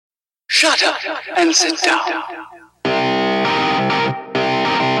Shut up and sit down.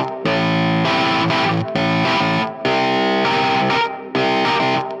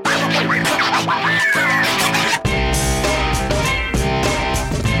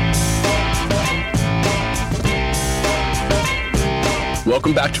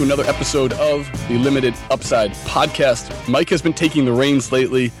 Welcome back to another episode of the Limited Upside podcast. Mike has been taking the reins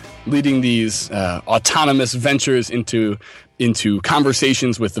lately, leading these autonomous ventures into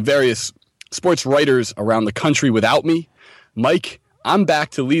conversations with the various sports writers around the country without me. Mike, I'm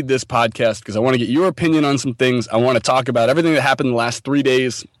back to lead this podcast because I want to get your opinion on some things. I want to talk about everything that happened in the last 3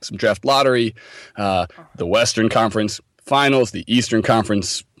 days, some draft lottery, the Western Conference Finals, the Eastern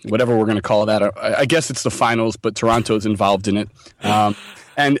Conference, whatever we're going to call that. I guess it's the finals, but Toronto's involved in it.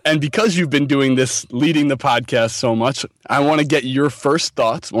 And because you've been doing this, leading the podcast so much, I want to get your first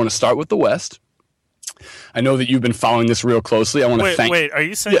thoughts. I want to start with the West. I know that you've been following this real closely. I want to thank. Wait, are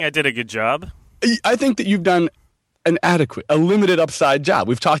you saying I did a good job? I think that you've done a limited upside job.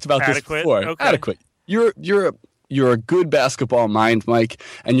 We've talked about this before. Okay. Adequate. You're a good basketball mind, Mike,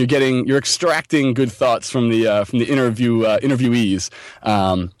 and you're extracting good thoughts from the interviewees.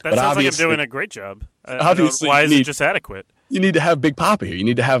 That sounds like I'm doing a great job. Obviously, why is it just adequate? You need to have Big Papa here. You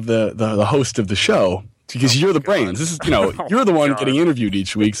need to have the host of the show because you're the brains. This is you're the one getting interviewed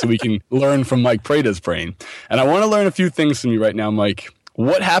each week, so we can learn from Mike Prada's brain. And I want to learn a few things from you right now, Mike.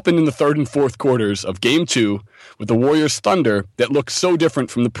 What happened in the third and fourth quarters of Game 2 with the Warriors Thunder that looked so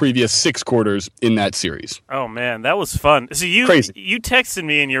different from the previous 6 quarters in that series? Oh, man, that was fun. So you texted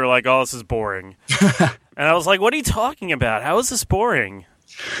me and you were like, oh, this is boring. And I was like, what are you talking about? How is this boring?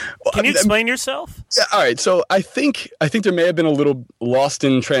 Can you explain yourself? Yeah, all right. So I think there may have been a little lost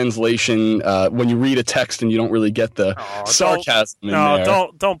in translation when you read a text and you don't really get the sarcasm in there.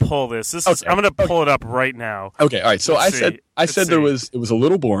 No, don't pull this. I'm going to pull it up right now. Okay, all right. So I said it was a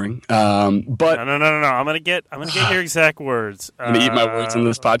little boring. But no. I'm going to get your exact words. I'm going to eat my words in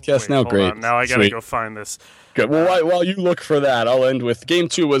this podcast now. Great. Now I got to go find this. Good. Well, while you look for that, I'll end with Game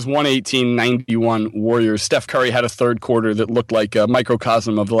 2 was 118-91 Warriors. Steph Curry had a third quarter that looked like a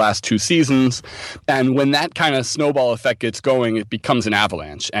microcosm of the last 2 seasons. And when that kind of snowball effect gets going, it becomes an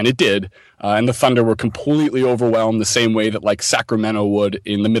avalanche. And it did. And the Thunder were completely overwhelmed the same way that like Sacramento would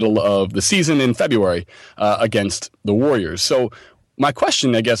in the middle of the season in February against the Warriors. So my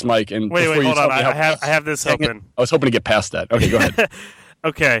question, I guess, Mike, and wait, hold on. I have this open. I was hoping to get past that. Okay, go ahead.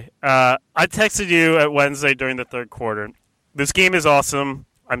 Okay, I texted you at Wednesday during the third quarter. This game is awesome.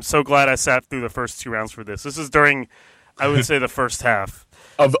 I'm so glad I sat through the first 2 rounds for this. This is during, I would say, the first half.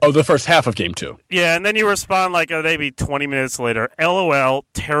 Of the first half of Game 2. Yeah, and then you respond like maybe 20 minutes later, LOL,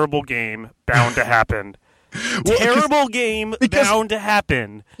 terrible game, bound to happen. Well, terrible game, bound to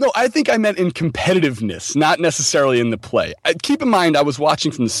happen. No, I think I meant in competitiveness, not necessarily in the play. Keep in mind, I was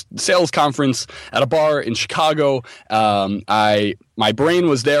watching from the sales conference at a bar in Chicago. My brain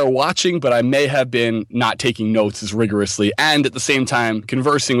was there watching, but I may have been not taking notes as rigorously, and at the same time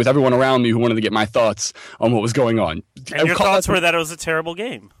conversing with everyone around me who wanted to get my thoughts on what was going on. And your thoughts were that it was a terrible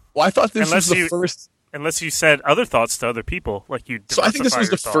game. Well, I thought this was the first. Unless you said other thoughts to other people, like you. So I think this was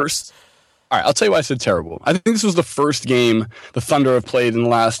the first. All right, I'll tell you why I said terrible. I think this was the first game the Thunder have played in the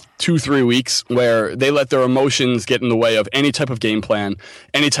last 2-3 weeks where they let their emotions get in the way of any type of game plan,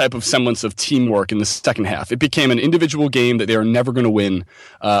 any type of semblance of teamwork in the second half. It became an individual game that they are never going to win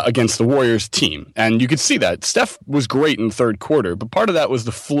against the Warriors team. And you could see that. Steph was great in the third quarter, but part of that was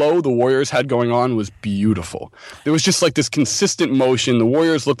the flow the Warriors had going on was beautiful. There was just like this consistent motion. The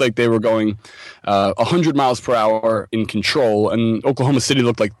Warriors looked like they were going 100 miles per hour in control, and Oklahoma City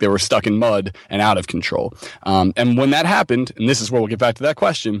looked like they were stuck in mud and out of control. And when that happened, and this is where we'll get back to that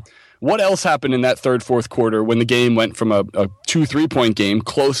question, what else happened in that third, fourth quarter when the game went from a 2-3 point game,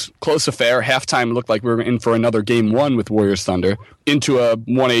 close affair, halftime looked like we were in for another Game 1 with Warriors Thunder, into a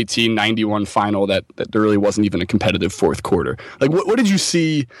 118-91 final that there really wasn't even a competitive fourth quarter? Like, what did you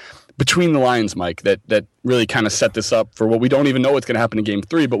see between the lines, Mike, that really kind of set this up for what we don't even know what's going to happen in Game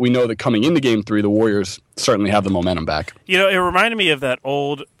 3, but we know that coming into Game 3, the Warriors certainly have the momentum back. You know, it reminded me of that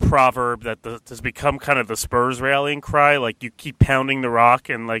old proverb that has become kind of the Spurs rallying cry, like you keep pounding the rock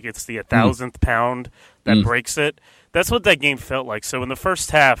and like it's the 1,000th pound that breaks it. That's what that game felt like. So in the first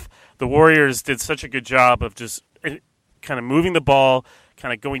half, the Warriors did such a good job of just kind of moving the ball,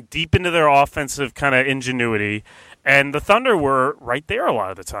 kind of going deep into their offensive kind of ingenuity, and the Thunder were right there a lot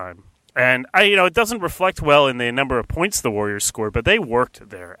of the time. And it doesn't reflect well in the number of points the Warriors scored, but they worked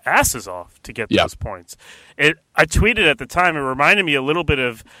their asses off to get those points. I tweeted at the time, it reminded me a little bit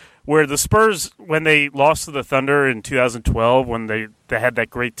of where the Spurs, when they lost to the Thunder in 2012, when they had that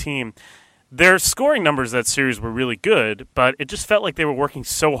great team, their scoring numbers that series were really good, but it just felt like they were working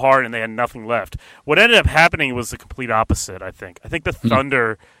so hard and they had nothing left. What ended up happening was the complete opposite, I think. I think the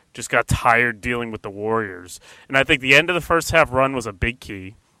Thunder just got tired dealing with the Warriors. And I think the end of the first half run was a big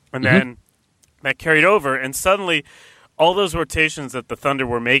key. And then that carried over, and suddenly all those rotations that the Thunder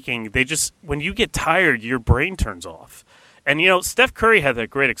were making, they just, when you get tired, your brain turns off. And, Steph Curry had that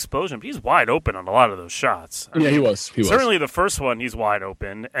great explosion, but he's wide open on a lot of those shots. He was. Certainly the first one, he's wide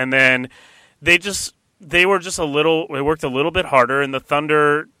open. And then they worked a little bit harder, and the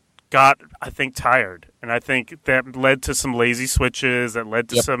Thunder got, I think, tired. And I think that led to some lazy switches, that led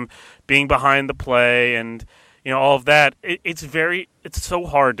to some being behind the play, and all of that. It's so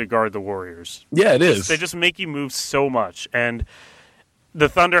hard to guard the Warriors. Yeah, it is. They just make you move so much. And the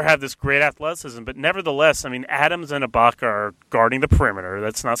Thunder have this great athleticism, but nevertheless, Adams and Ibaka are guarding the perimeter.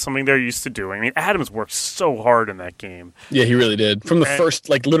 That's not something they're used to doing. Adams worked so hard in that game. Yeah, he really did. From the first,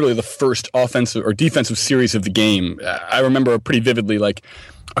 literally the first offensive or defensive series of the game, I remember pretty vividly,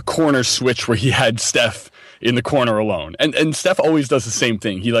 a corner switch where he had Steph in the corner alone. And Steph always does the same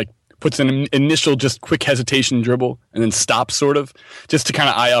thing. He, puts an initial just quick hesitation dribble and then stops sort of just to kind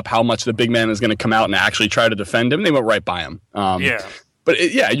of eye up how much the big man is going to come out and actually try to defend him. They went right by him. But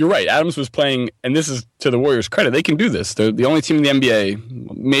you're right. Adams was playing, and this is to the Warriors' credit. They can do this. They're the only team in the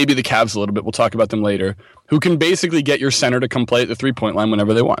NBA, maybe the Cavs a little bit, we'll talk about them later, who can basically get your center to come play at the three-point line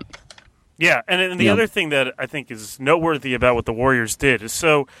whenever they want. Yeah, and the other thing that I think is noteworthy about what the Warriors did is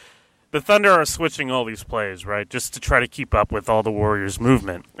the Thunder are switching all these plays, right, just to try to keep up with all the Warriors'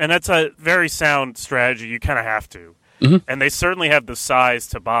 movement. And that's a very sound strategy. You kind of have to. And they certainly have the size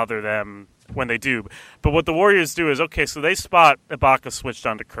to bother them when they do. But what the Warriors do is, so they spot Ibaka switched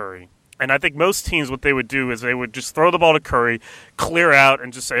onto Curry. And I think most teams, what they would do is they would just throw the ball to Curry, clear out,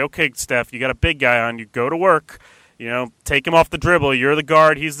 and just say, okay, Steph, you got a big guy on you, go to work. Take him off the dribble. You're the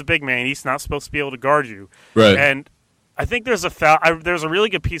guard. He's the big man. He's not supposed to be able to guard you. Right. And I think there's there's a really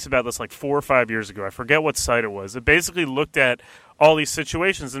good piece about this 4 or 5 years ago. I forget what site it was. It basically looked at all these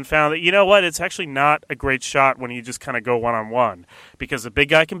situations and found that, it's actually not a great shot when you just kind of go one-on-one because the big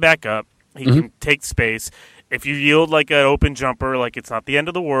guy can back up. He can take space. If you yield an open jumper, it's not the end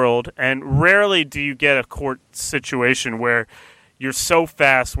of the world. And rarely do you get a court situation where you're so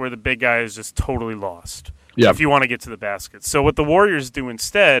fast where the big guy is just totally lost. If you want to get to the basket. So what the Warriors do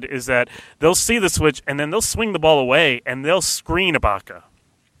instead is that they'll see the switch and then they'll swing the ball away and they'll screen Ibaka.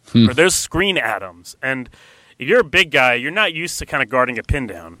 Or they'll screen Adams. And if you're a big guy, you're not used to kind of guarding a pin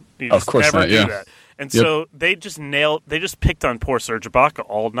down. You just of course never not, do that. And so they just picked on poor Serge Ibaka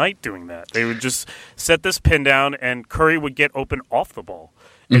all night doing that. They would just set this pin down and Curry would get open off the ball.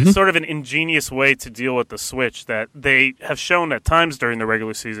 It's sort of an ingenious way to deal with the switch that they have shown at times during the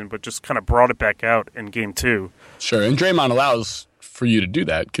regular season, but just kind of brought it back out in Game 2. Sure, and Draymond allows for you to do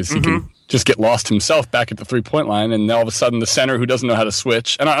that because he can just get lost himself back at the three-point line, and all of a sudden the center who doesn't know how to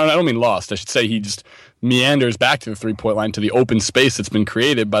switch, and I don't mean lost, I should say he just meanders back to the three-point line to the open space that's been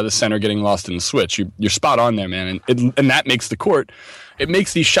created by the center getting lost in the switch. You're spot on there, man, and that makes the court. It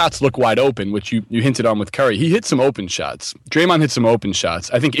makes these shots look wide open, which you hinted on with Curry. He hit some open shots. Draymond hit some open shots.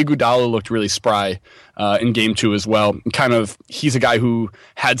 I think Iguodala looked really spry in Game 2 as well. He's a guy who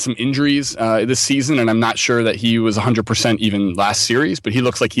had some injuries this season, and I'm not sure that he was 100% even last series, but he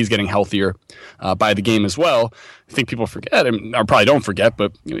looks like he's getting healthier by the game as well. I think people forget, or probably don't forget,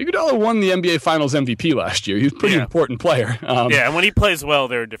 but Iguodala won the NBA Finals MVP last year. He's a pretty important player. And when he plays well,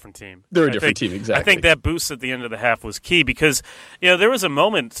 they're a different team. They're a different team, exactly. I think that boost at the end of the half was key because, there was a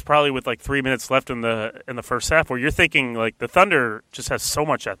moment probably with 3 minutes left in the first half where you're thinking the Thunder just has so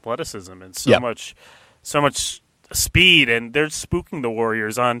much athleticism and so much speed, and they're spooking the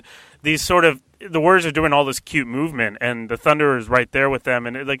Warriors on these the Warriors are doing all this cute movement, and the Thunder is right there with them,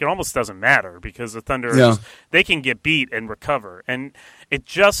 and it almost doesn't matter because the Thunder they can get beat and recover, and it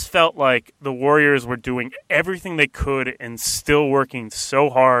just felt like the Warriors were doing everything they could and still working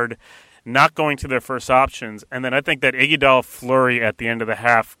so hard, not going to their first options, and then I think that Iguodala flurry at the end of the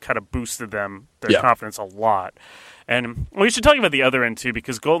half kind of boosted their confidence a lot. And we should talk about the other end, too,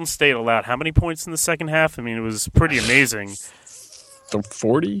 because Golden State allowed how many points in the second half? It was pretty amazing.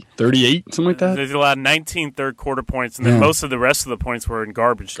 40, 38, something like that? They allowed 19 third-quarter points, and then most of the rest of the points were in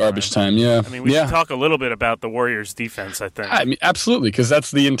garbage time. Garbage time, yeah. We should talk a little bit about the Warriors' defense, I think. Absolutely, because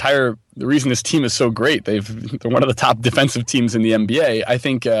that's the reason this team is so great. They're one of the top defensive teams in the NBA. I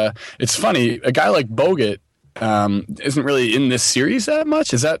think it's funny, a guy like Bogut isn't really in this series that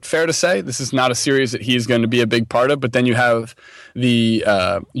much. Is that fair to say? This is not a series that he's going to be a big part of, but then you have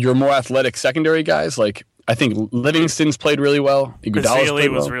your more athletic secondary guys like I think Livingston's played really well. Iguodala's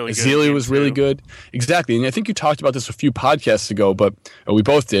played well. Ezeli was really good. Exactly. And I think you talked about this a few podcasts ago, but we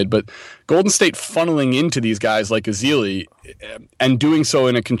both did. But Golden State funneling into these guys like Ezeli and doing so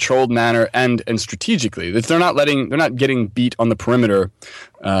in a controlled manner and strategically. They're not getting beat on the perimeter.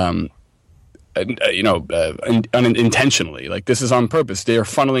 Unintentionally. Like, this is on purpose. They are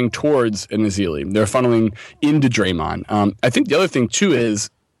funneling towards an Ezeli. They're funneling into Draymond. I think the other thing too is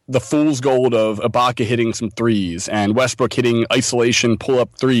the fool's gold of Ibaka hitting some threes and Westbrook hitting isolation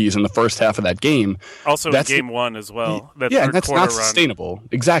pull-up threes in the first half of that game. Also in game one as well. And that's not sustainable.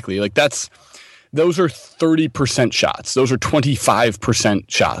 Exactly. Like, those are 30% shots. Those are 25%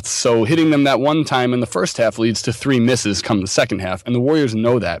 shots. So hitting them that one time in the first half leads to 3 misses come the second half, and the Warriors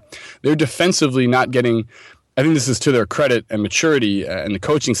know that. They're defensively not getting – I think this is to their credit and maturity and the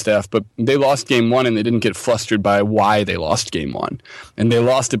coaching staff, but they lost game one and they didn't get flustered by why they lost game one. And they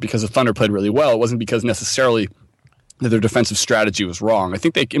lost it because the Thunder played really well. It wasn't because necessarily that their defensive strategy was wrong. I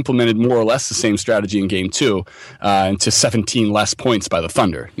think they implemented more or less the same strategy in game two and to 17 less points by the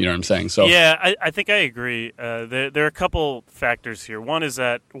Thunder. You know what I'm saying? So yeah, I think I agree. There are a couple factors here. One is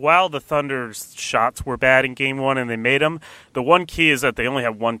that while the Thunder's shots were bad in game one and they made them, the one key is that they only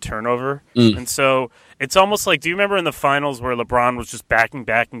have 1 turnover. And so it's almost like, do you remember in the finals where LeBron was just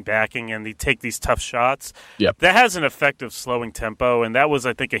backing, and he'd take these tough shots? Yep. That has an effect of slowing tempo, and that was,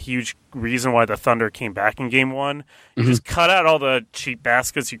 I think, a huge reason why the Thunder came back in game one. You just cut out all the cheap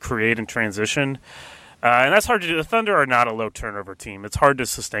baskets you create in transition. And that's hard to do. The Thunder are not a low turnover team. It's hard to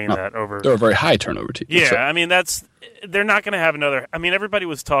sustain that over. They're a very high turnover team. Yeah, I mean, they're not going to have another. I mean, everybody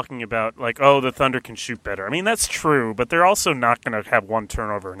was talking about, like, oh, the Thunder can shoot better. I mean, that's true, but they're also not going to have 1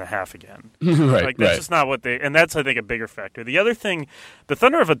 turnover and a half again. Right. Like, that's just not what they. And that's, I think, a bigger factor. The other thing, the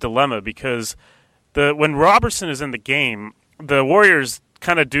Thunder have a dilemma because when Robertson is in the game, the Warriors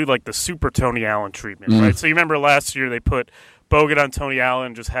kind of do like the super Tony Allen treatment, right? So you remember last year they put Bogut on Tony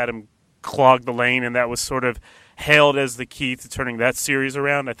Allen, just had him clog the lane, and that was sort of hailed as the key to turning that series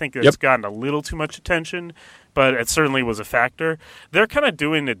around. I think it's gotten a little too much attention, but it certainly was a factor. They're kind of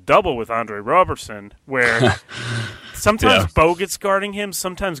doing the double with Andre Robertson, where sometimes Bogut's guarding him,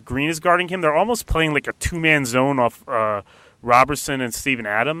 sometimes Green is guarding him. They're almost playing like a 2-man zone off Robertson and Steven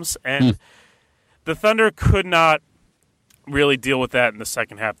Adams, and the Thunder could not really deal with that in the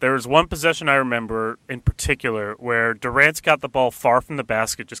second half. There was one possession I remember in particular where Durant's got the ball far from the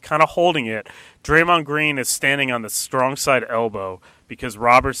basket, just kind of holding it. Draymond Green is standing on the strong side elbow because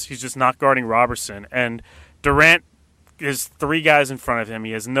he's just not guarding Robertson. And Durant is 3 guys in front of him.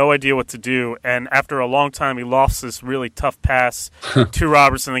 He has no idea what to do. And after a long time, he lofts this really tough pass to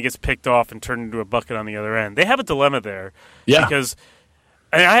Robertson that gets picked off and turned into a bucket on the other end. They have a dilemma there. Yeah. Because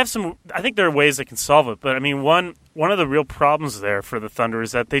I think there are ways they can solve it. But, I mean, one of the real problems there for the Thunder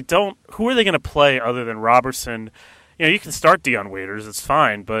is that they don't – who are they going to play other than Robertson? You know, you can start Dion Waiters. It's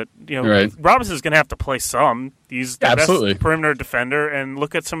fine. But, you know, Robinson's going to have to play some. He's the best perimeter defender. And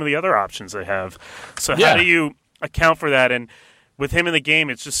look at some of the other options they have. So how do you account for that? And with him in the game,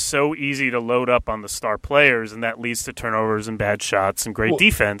 it's just so easy to load up on the star players, and that leads to turnovers and bad shots and great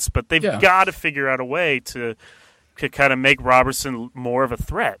defense. But they've got to figure out a way to kind of make Robertson more of a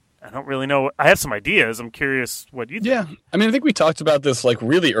threat. I don't really know. I have some ideas. I'm curious what you think. Yeah. I mean, I think we talked about this like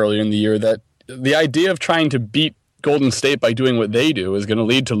really early in the year, that the idea of trying to beat Golden State by doing what they do is going to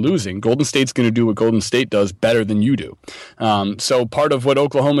lead to losing. Golden State's going to do what Golden State does better than you do. So part of what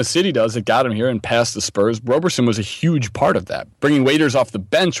Oklahoma City does that got him here and past the Spurs, Roberson was a huge part of that. Bringing Waiters off the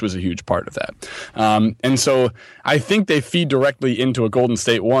bench was a huge part of that. And so I think they feed directly into a Golden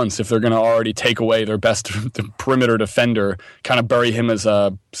State once if they're going to already take away their best perimeter defender, kind of bury him as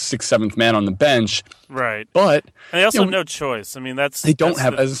a 6th, 7th man on the bench. Right. But and they also have no choice. I mean, they don't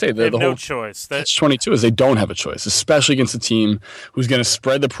have, as I say, the whole no choice. That's 22 is they don't have a choice, especially against a team who's going to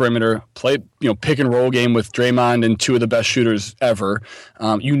spread the perimeter, play pick and roll game with Draymond and 2 of the best shooters ever.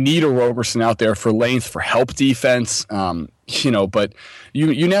 You need a Roberson out there for length, for help defense. But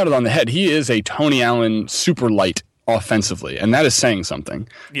you nailed it on the head. He is a Tony Allen super light offensively, and that is saying something.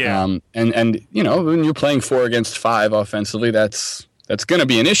 Yeah. And when you're playing 4 against 5 offensively, that's going to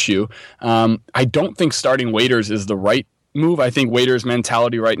be an issue. I don't think starting Waiters is the right move. I think Waiters'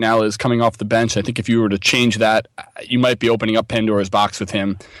 mentality right now is coming off the bench. I think if you were to change that, you might be opening up Pandora's box with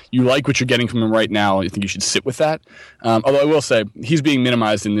him. You like what you're getting from him right now. I think you should sit with that. Although I will say he's being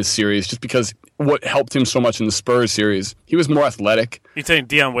minimized in this series just because what helped him so much in the Spurs series, he was more athletic. You saying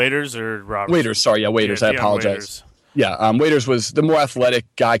Dion Waiters or Robertson? Waiters, sorry. Yeah, Waiters. I apologize. Yeah, Waiters was the more athletic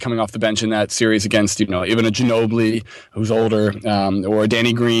guy coming off the bench in that series against, even a Ginobili who's older, or a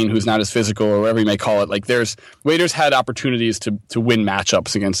Danny Green who's not as physical, or whatever you may call it. Like Waiters had opportunities to win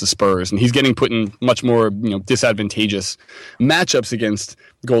matchups against the Spurs, and he's getting put in much more disadvantageous matchups against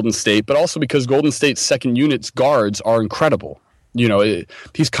Golden State, but also because Golden State's second unit's guards are incredible.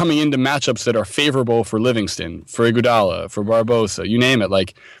 He's coming into matchups that are favorable for Livingston, for Iguodala, for Barbosa, you name it.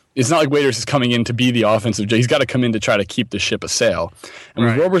 Like, it's not like Waiters is coming in to be the offensive. He's got to come in to try to keep the ship a sail. And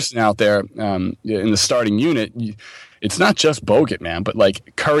with Roberson out there in the starting unit, it's not just Bogut, man, but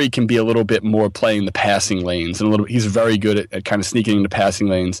like Curry can be a little bit more playing the passing lanes, and he's very good at kind of sneaking into passing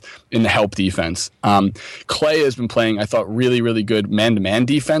lanes in the help defense. Clay has been playing, I thought, really, really good man-to-man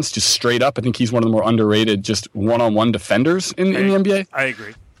defense, just straight up. I think he's one of the more underrated just one-on-one defenders in the NBA. I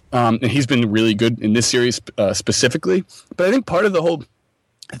agree. And he's been really good in this series specifically. But I think part of the whole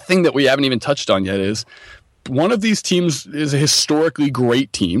thing that we haven't even touched on yet is one of these teams is a historically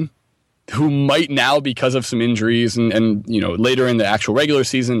great team who might now, because of some injuries and later in the actual regular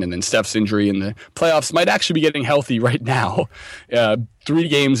season and then Steph's injury in the playoffs, might actually be getting healthy right now. 3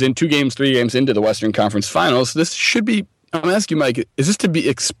 games into the Western Conference Finals. This should be, I'm going to ask you, Mike, is this to be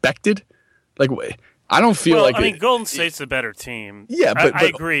expected? Like, I don't feel like... I mean, Golden State's a better team. Yeah, but I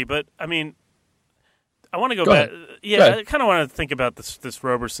agree, but I mean... I want to go back. Yeah, I kind of want to think about this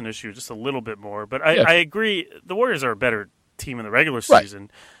Roberson issue just a little bit more. But I agree. The Warriors are a better team in the regular season.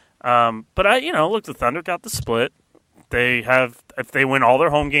 But look, the Thunder got the split. They have, if they win all their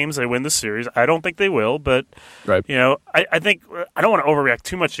home games, they win the series. I don't think they will, but I think I don't want to overreact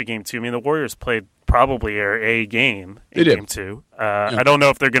too much to Game 2. I mean, the Warriors played probably a game in Game 2. I don't know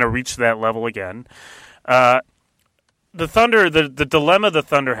if they're going to reach that level again. The Thunder, the dilemma the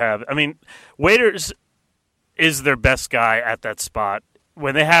Thunder have. I mean, Waiters is their best guy at that spot.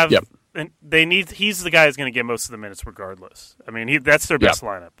 When they have, he's the guy who's going to get most of the minutes regardless. I mean, that's their best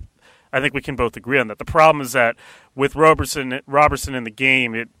lineup. I think we can both agree on that. The problem is that with Roberson in the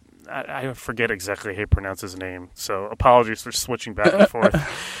game, I forget exactly how he pronounces his name, so apologies for switching back and forth.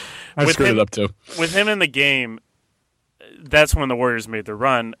 I screwed it up too. With him in the game, that's when the Warriors made the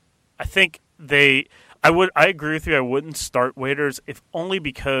run. I think I agree with you. I wouldn't start Waiters, if only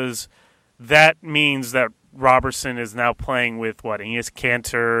because that means that Roberson is now playing with Enes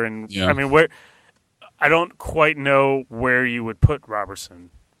Kanter, and I mean, I don't quite know where you would put Roberson.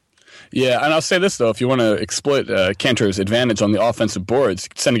 Yeah, and I'll say this, though. If you want to exploit Kanter's advantage on the offensive boards, you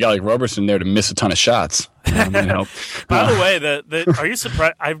could send a guy like Roberson there to miss a ton of shots. By the way, are you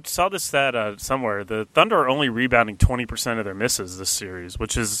surprised? I saw this stat somewhere. The Thunder are only rebounding 20% of their misses this series,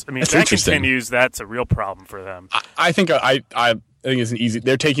 which is, I mean, if that continues, that's a real problem for them. I think it's an easy.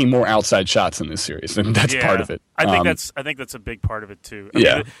 They're taking more outside shots in this series, and that's part of it. I think that's a big part of it too. I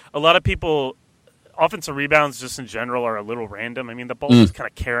mean, a lot of people, offensive rebounds just in general are a little random. I mean, the ball just kind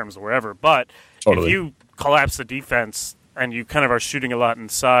of caroms wherever. But if you collapse the defense and you kind of are shooting a lot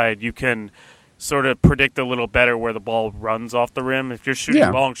inside, you can sort of predict a little better where the ball runs off the rim. If you're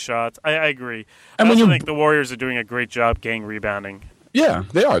shooting long shots, I agree. I also think the Warriors are doing a great job gang rebounding. Yeah,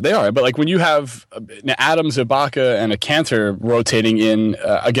 they are. But like when you have Adams, Ibaka, and a Kanter rotating in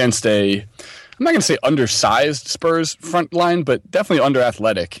against I'm not going to say undersized Spurs front line, but definitely under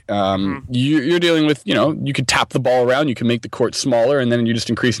athletic. You're dealing with, you could tap the ball around, you can make the court smaller, and then you're just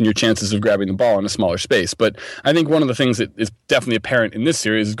increasing your chances of grabbing the ball in a smaller space. But I think one of the things that is definitely apparent in this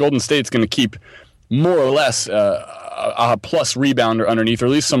series is Golden State's going to keep more or less a plus rebounder underneath, or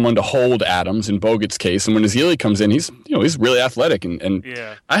at least someone to hold Adams in Bogut's case. And when Ezeli comes in, he's really athletic. And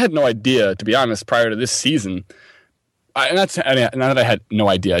I had no idea, to be honest, prior to this season. Not that I had no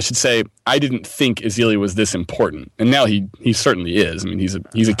idea. I should say I didn't think Ezeli was this important, and now he certainly is. I mean,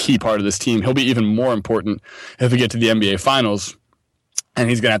 he's a key part of this team. He'll be even more important if we get to the NBA Finals. And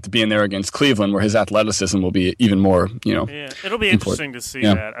he's going to have to be in there against Cleveland, where his athleticism will be even more, Yeah, it'll be interesting to see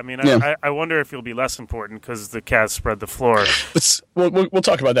that. I mean, I wonder if he'll be less important because the Cavs spread the floor. We'll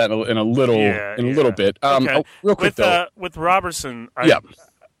talk about that in a little bit. Okay. Real quick, though. With Roberson,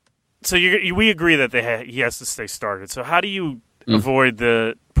 so we agree that he has to stay started. So how do you avoid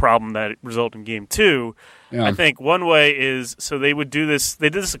the problem that resulted in Game 2? Yeah. I think one way is, so they would do this. They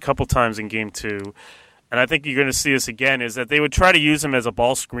did this a couple times in Game 2. And I think you're going to see this again, is that they would try to use him as a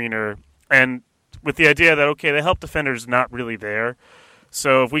ball screener, and with the idea that, okay, the help defender's not really there.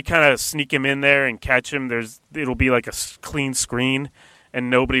 So if we kind of sneak him in there and catch him, it'll be like a clean screen, and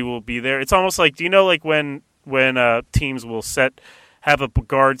nobody will be there. It's almost like, do you know, like when teams will have a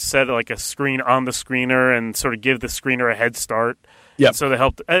guard set like a screen on the screener and sort of give the screener a head start? Yeah.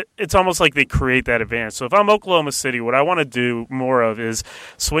 So it's almost like they create that advantage. So if I'm Oklahoma City, what I want to do more of is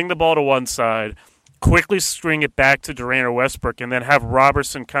swing the ball to one side, quickly string it back to Durant or Westbrook, and then have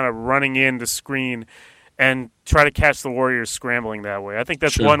Robertson kind of running in the screen and try to catch the Warriors scrambling that way. I think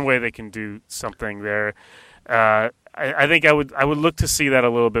that's one way they can do something there. I think I would look to see that a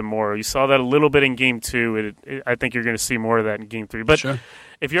little bit more. You saw that a little bit in Game 2. I think you're going to see more of that in Game 3. But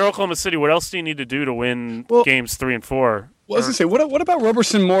if you're Oklahoma City, what else do you need to do to win Games 3 and 4? Well, I was going to say, what about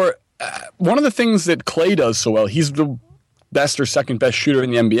Robertson more? One of the things that Clay does so well, he's the best or second best shooter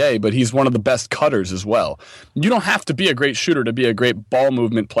in the NBA, but he's one of the best cutters as well. You don't have to be a great shooter to be a great ball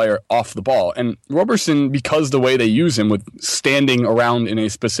movement player off the ball. And Robertson, because the way they use him with standing around in a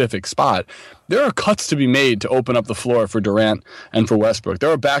specific spot, there are cuts to be made to open up the floor for Durant and for Westbrook. There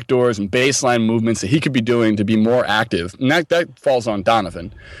are backdoors and baseline movements that he could be doing to be more active. And that falls on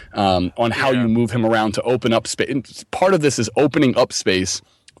Donovan, on how you move him around to open up space. Part of this is opening up space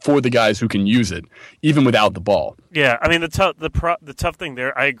for the guys who can use it, even without the ball. Yeah, I mean, the tough thing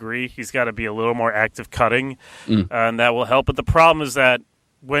there, I agree, he's got to be a little more active cutting, and that will help. But the problem is that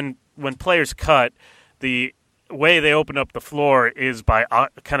when players cut, the way they open up the floor is by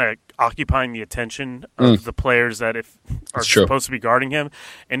kind of occupying the attention of the players that are supposed to be guarding him.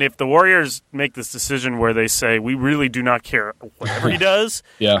 And if the Warriors make this decision where they say, we really do not care whatever he does,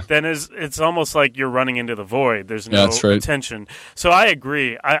 then it's almost like you're running into the void. There's no attention. So I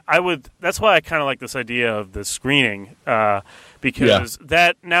agree. I would. That's why I kind of like this idea of the screening, because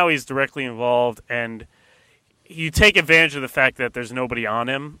that now he's directly involved, and you take advantage of the fact that there's nobody on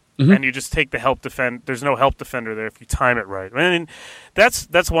him. And you just take the help defend. There's no help defender there if you time it right. I mean,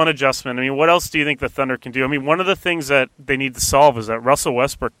 that's one adjustment. I mean, what else do you think the Thunder can do? I mean, one of the things that they need to solve is that Russell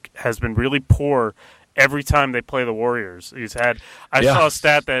Westbrook has been really poor every time they play the Warriors. I saw a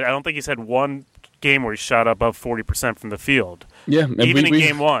stat that I don't think he's had one game where he shot above 40% from the field. Yeah, even in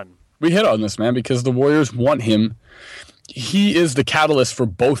Game 1. We hit on this, man, because the Warriors want him. He is the catalyst for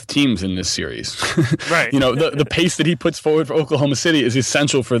both teams in this series. Right. You know, the pace that he puts forward for Oklahoma City is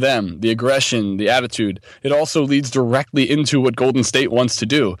essential for them. The aggression, the attitude. It also leads directly into what Golden State wants to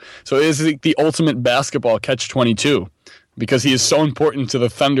do. So it is the ultimate basketball catch-22. Because he is so important to the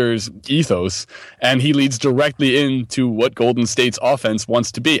Thunder's ethos, and he leads directly into what Golden State's offense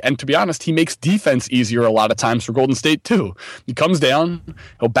wants to be. And to be honest, he makes defense easier a lot of times for Golden State too. He comes down,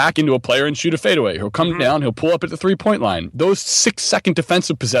 he'll back into a player and shoot a fadeaway. He'll come down, he'll pull up at the three-point line. Those 6-second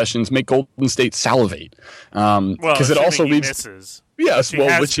defensive possessions make Golden State salivate. Because it also leads... misses. Yes,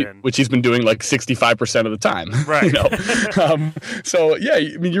 which he's been doing like 65% of the time. Right. You know? So, yeah,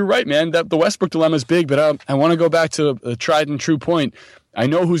 I mean, you're right, man. The Westbrook dilemma is big, but I want to go back to a tried and true point. I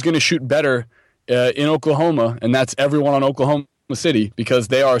know who's going to shoot better in Oklahoma, and that's everyone on Oklahoma City, because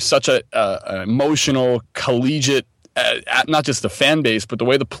they are such an emotional, collegiate, not just the fan base, but the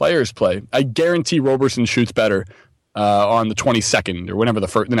way the players play. I guarantee Robertson shoots better on the 22nd or whenever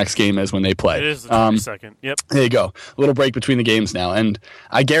the next game is when they play. It is the 22nd. Yep. There you go. A little break between the games now. And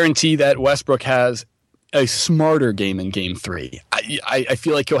I guarantee that Westbrook has a smarter game in Game 3. I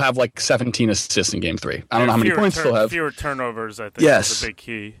feel like he'll have like 17 assists in Game 3. I don't know how many points he'll have. Fewer turnovers, I think, is a big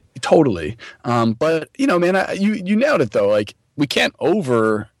key. Totally. But, you know, man, you nailed it, though. Like, we can't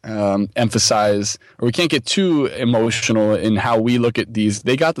emphasize, or we can't get too emotional in how we look at these.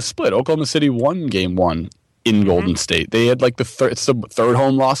 They got the split. Oklahoma City won Game 1. In Golden State. They had like it's the third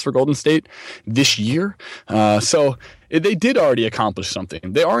home loss for Golden State this year. So they did already accomplish something.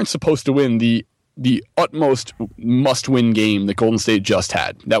 They aren't supposed to win the utmost must-win game that Golden State just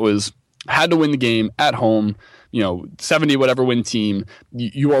had. That had to win the game at home. You know, 70 whatever win team.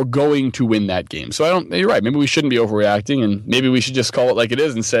 You are going to win that game. So you're right. Maybe we shouldn't be overreacting, and maybe we should just call it like it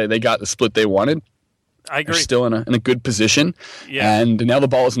is and say they got the split they wanted. I agree. They're still in a good position. Yeah. And now the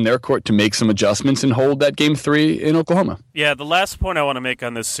ball is in their court to make some adjustments and hold that Game 3 in Oklahoma. Yeah, the last point I want to make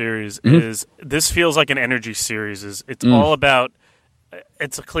on this series is this feels like an energy series. It's all about,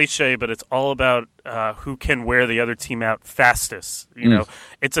 it's a cliche, but it's all about who can wear the other team out fastest. You know,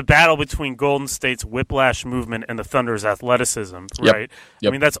 it's a battle between Golden State's whiplash movement and the Thunder's athleticism, right? Yep.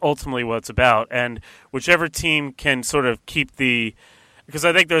 I mean, that's ultimately what it's about. And whichever team can sort of keep because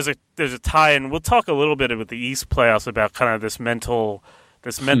I think there's a tie, and we'll talk a little bit with the East playoffs about kind of this mental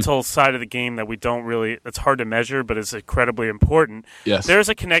side of the game that we don't really, it's hard to measure, but it's incredibly important. Yes. There's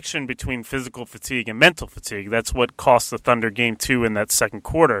a connection between physical fatigue and mental fatigue. That's what cost the Thunder Game 2 in that second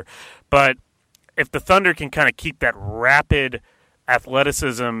quarter. But if the Thunder can kind of keep that rapid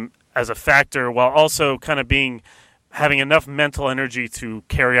athleticism as a factor while also kind of having enough mental energy to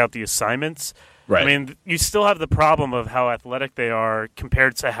carry out the assignments. Right. I mean, you still have the problem of how athletic they are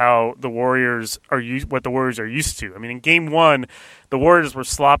compared to how the Warriors what the Warriors are used to. I mean, in Game 1, the Warriors were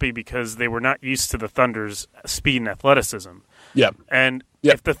sloppy because they were not used to the Thunder's speed and athleticism. Yep. And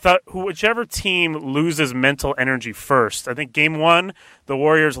Yep. if whichever team loses mental energy first, I think Game 1, the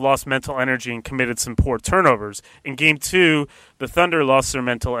Warriors lost mental energy and committed some poor turnovers. In Game 2, the Thunder lost their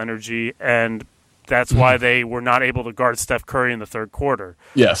mental energy, and that's why they were not able to guard Steph Curry in the third quarter.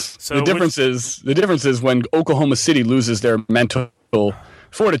 Yes. So the difference is when Oklahoma City loses their mental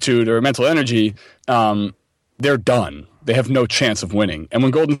fortitude or mental energy, they're done. They have no chance of winning. And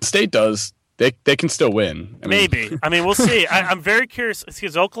when Golden State does, they can still win. Maybe. I mean, we'll see. I'm very curious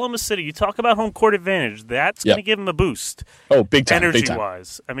because Oklahoma City, you talk about home court advantage. That's going to give them a boost. Oh, big time.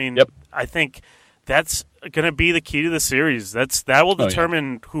 Energy-wise. I mean, yep. I think that's going to be the key to the series. That will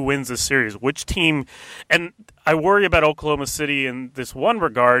determine who wins the series, which team. And I worry about Oklahoma City in this one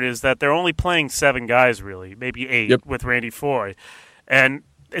regard is that they're only playing 7 guys, really, maybe 8 with Randy Foye. And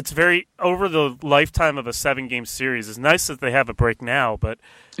it's very over the lifetime of a 7-game series. It's nice that they have a break now, but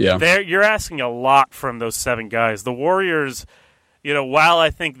you're asking a lot from those 7 guys. The Warriors, while I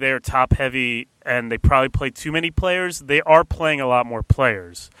think they're top heavy and they probably play too many players, they are playing a lot more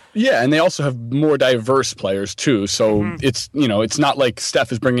players. Yeah, and they also have more diverse players too. So it's not like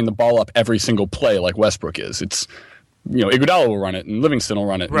Steph is bringing the ball up every single play like Westbrook is. It's Iguodala will run it, and Livingston will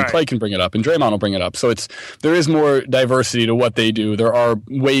run it, and Clay can bring it up, and Draymond will bring it up. So there is more diversity to what they do. There are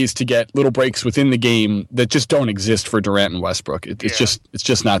ways to get little breaks within the game that just don't exist for Durant and Westbrook. It's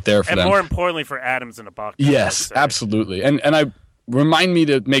just not there for them. And more importantly, for Adams and Ibaka. Yes, absolutely. And I remind me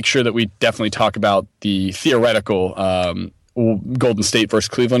to make sure that we definitely talk about the theoretical Golden State versus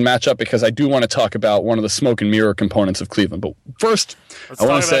Cleveland matchup, because I do want to talk about one of the smoke and mirror components of Cleveland. But first, I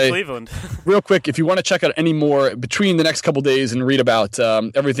want to say Cleveland. real quick, if you want to check out any more between the next couple days and read about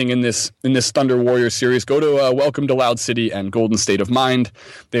everything in this Thunder Warriors series, go to Welcome to Loud City and Golden State of Mind.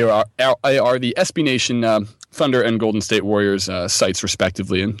 They are the SB Nation Thunder and Golden State Warriors sites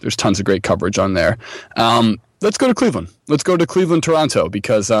respectively, and there's tons of great coverage on there. Let's go to Cleveland. Let's go to Cleveland, Toronto,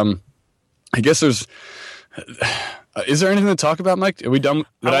 because I guess there's. Is there anything to talk about, Mike? Are we done?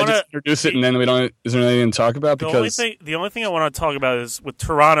 Did I just introduce it and then we don't? Is there anything to talk about? Because the only thing I want to talk about is with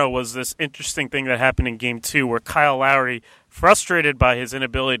Toronto was this interesting thing that happened in Game 2 where Kyle Lowry, frustrated by his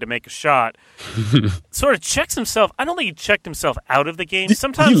inability to make a shot, sort of checks himself. I don't think he checked himself out of the game.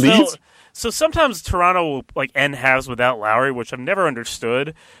 Sometimes sometimes Toronto will end halves without Lowry, which I've never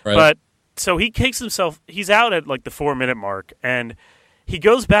understood. Right. But so he kicks himself. He's out at the 4-minute mark and. He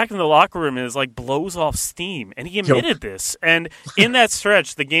goes back in the locker room and is blows off steam, and he admitted this. And in that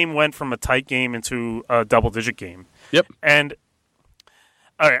stretch, the game went from a tight game into a double-digit game. Yep. And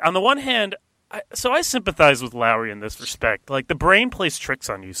all right, on the one hand, I sympathize with Lowry in this respect. The brain plays tricks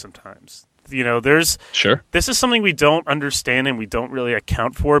on you sometimes. There's sure. This is something we don't understand and we don't really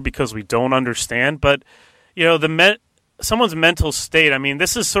account for because we don't understand. But someone's mental state, I mean,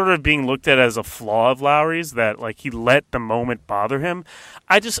 this is sort of being looked at as a flaw of Lowry's, that he let the moment bother him.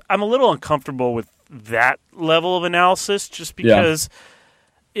 I'm a little uncomfortable with that level of analysis just because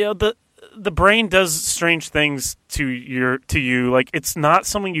the brain does strange things to you. It's not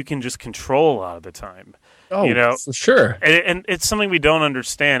something you can just control a lot of the time. Oh, for sure. And it's something we don't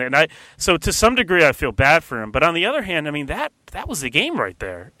understand. And so to some degree I feel bad for him, but on the other hand, I mean, that was the game right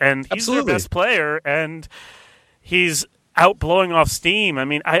there. And he's their best player, and he's out blowing off steam. I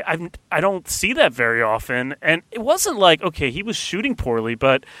mean, I don't see that very often. And it wasn't he was shooting poorly,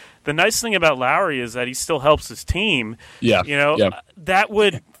 but the nice thing about Lowry is that he still helps his team. Yeah. That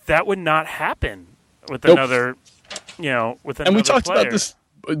would not happen with another, with another And we talked player. about this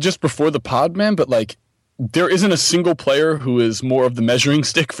just before the pod, man, but there isn't a single player who is more of the measuring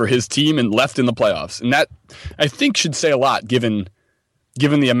stick for his team and left in the playoffs. And that, I think, should say a lot given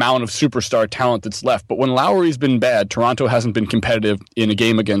the amount of superstar talent that's left. But when Lowry's been bad, Toronto hasn't been competitive in a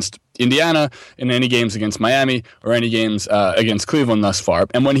game against Indiana, in any games against Miami, or any games against Cleveland thus far.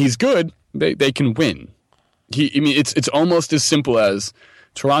 And when he's good, they can win. It's almost as simple as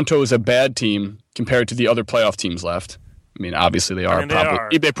Toronto is a bad team compared to the other playoff teams left. I mean, obviously they are.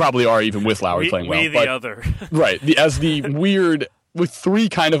 They probably are, even with Lowry playing well. Right. As the weird, with 3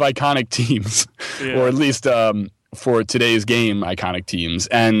 kind of iconic teams, or at least for today's game, iconic teams.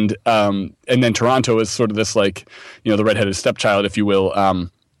 And then Toronto is sort of this the redheaded stepchild, if you will.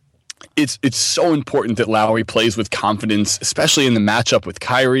 It's so important that Lowry plays with confidence, especially in the matchup with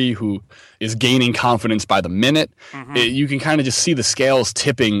Kyrie, who is gaining confidence by the minute. Mm-hmm. You can kind of just see the scales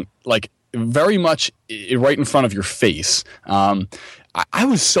tipping very much right in front of your face. I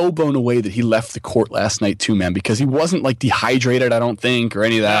was so blown away that he left the court last night too, man, because he wasn't dehydrated, I don't think, or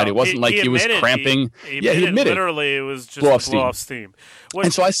any of that. No, it wasn't he was cramping. He admitted. Literally, it was just blow off steam.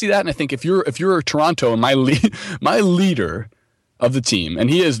 And so I see that, and I think if you're Toronto and my leader, of the team, and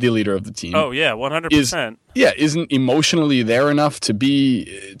he is the leader of the team. Oh yeah, 100%. Isn't emotionally there enough to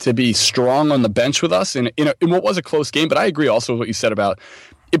be strong on the bench with us in what was a close game. But I agree also with what you said about.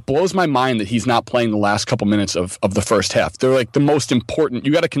 It blows my mind that he's not playing the last couple minutes of the first half. They're like the most important.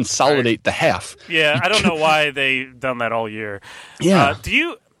 You got to consolidate the half. Yeah, I don't know why they've done that all year. Yeah.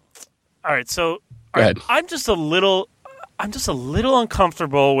 All right, so Go ahead. I'm just a little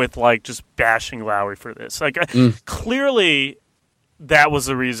uncomfortable with like just bashing Lowry for this. Like clearly that was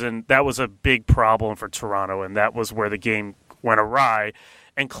the reason, that was a big problem for Toronto, and that was where the game went awry.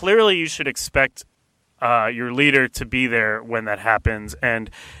 And clearly you should expect your leader to be there when that happens. And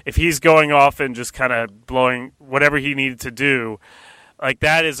if he's going off and just kind of blowing whatever he needed to do, like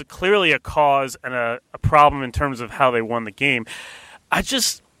that is clearly a cause and a problem in terms of how they won the game.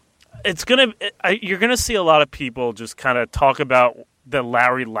 You're gonna see a lot of people just kind of talk about that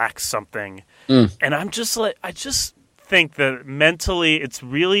Lowry lacks something, and I just think that mentally it's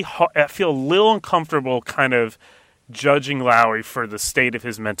really hard. I feel a little uncomfortable kind of judging Lowry for the state of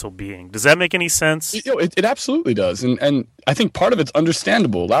his mental being. Does that make any sense? It absolutely does, and I think part of it's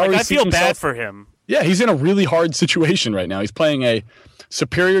understandable. Lowry, I feel bad for him. Yeah, he's in a really hard situation right now. He's playing a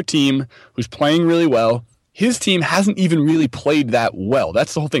superior team who's playing really well. His team hasn't even really played that well.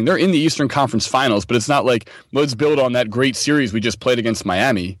 That's the whole thing. They're in the Eastern Conference Finals, but it's not like, let's build on that great series we just played against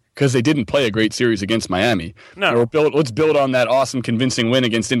Miami, because they didn't play a great series against Miami. No. Or let's build on that awesome, convincing win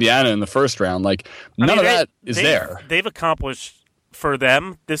against Indiana in the first round. Like, none of that is there. They've accomplished, for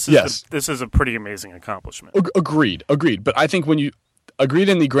them, this is a pretty amazing accomplishment. Agreed. But I think when you agreed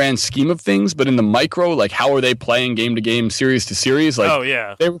in the grand scheme of things, but in the micro, like how are they playing game to game, series to series? Like,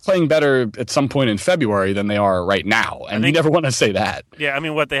 they were playing better at some point in February than they are right now, and you never want to say that. Yeah, I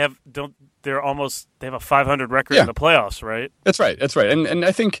mean, they have a 500 record in the playoffs, right? That's right. And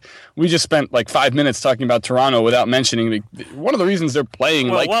I think we just spent like 5 minutes talking about Toronto without mentioning one of the reasons they're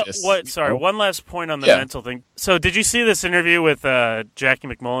playing this. One last point on the mental thing. So, did you see this interview with Jackie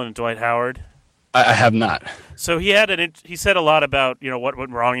McMullen and Dwight Howard? I have not. So he said a lot about what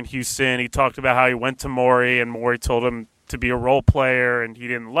went wrong in Houston. He talked about how he went to Morey and Morey told him to be a role player and he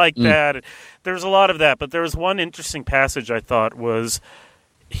didn't like that. There's a lot of that, but there was one interesting passage I thought was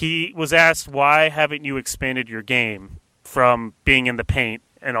he was asked, why haven't you expanded your game from being in the paint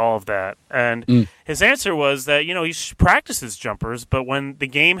and all of that? And his answer was that he practices jumpers, but when the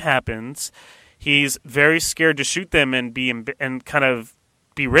game happens, he's very scared to shoot them and kind of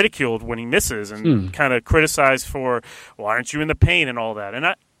be ridiculed when he misses and kind of criticized for, why aren't you in the paint and all that. And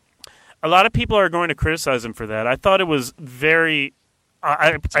a lot of people are going to criticize him for that. I thought it was very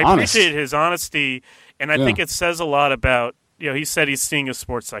I appreciated his honesty, and I think it says a lot about, he said he's seeing a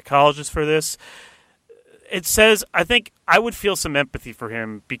sports psychologist for this. It says, I think I would feel some empathy for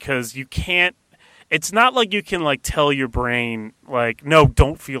him, because you can't, it's not like you can tell your brain no,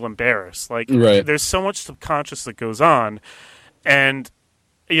 don't feel embarrassed. There's so much subconscious that goes on, and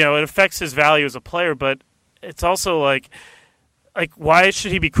it affects his value as a player, but it's also why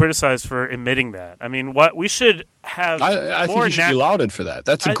should he be criticized for admitting that? I mean, we should have. I think he should be lauded for that.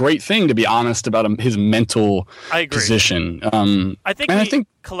 That's a great thing, to be honest about his mental position. I think we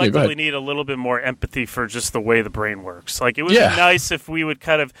collectively need a little bit more empathy for just the way the brain works. It would be nice if we would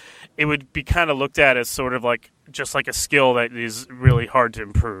it would be kind of looked at as sort of just like a skill that is really hard to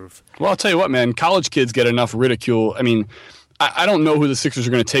improve. Well, I'll tell you what, man. College kids get enough ridicule. I mean, I don't know who the Sixers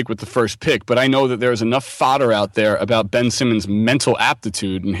are going to take with the first pick, but I know that there's enough fodder out there about Ben Simmons' mental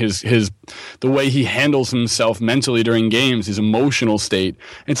aptitude and the way he handles himself mentally during games, his emotional state.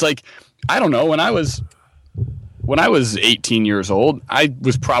 It's I don't know, when I was 18 years old, I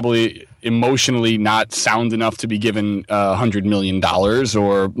was probably emotionally not sound enough to be given $100 million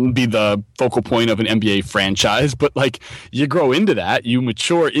or be the focal point of an NBA franchise. But you grow into that, you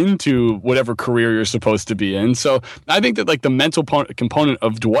mature into whatever career you're supposed to be in. So I think that the mental component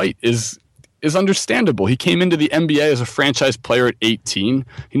of Dwight is understandable. He came into the NBA as a franchise player at 18.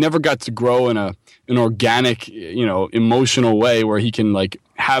 He never got to grow in an organic, emotional way where he can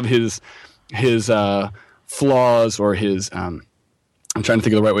have his flaws or his I'm trying to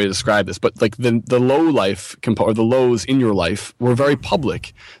think of the right way to describe this, but the low life or the lows in your life were very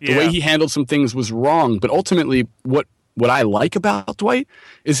public. The way he handled some things was wrong, but ultimately what I like about Dwight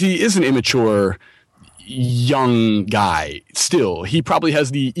is he is an immature young guy still. He probably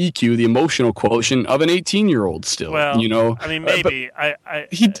has the EQ, the emotional quotient of an 18-year-old still. Well, I mean, maybe.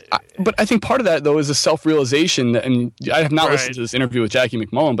 But I think part of that, though, is a self-realization. And I have not listened to this interview with Jackie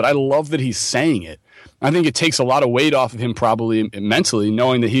McMullen, but I love that he's saying it. I think it takes a lot of weight off of him probably mentally,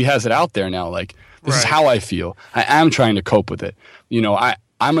 knowing that he has it out there now. This is how I feel. I am trying to cope with it.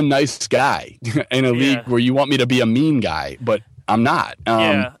 I'm a nice guy in a league where you want me to be a mean guy, but I'm not.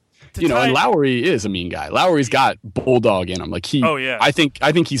 Yeah. And Lowry is a mean guy. Lowry's got bulldog in him. Like I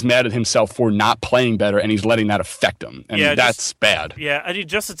think he's mad at himself for not playing better, and he's letting that affect him, and that's bad. Yeah, I mean,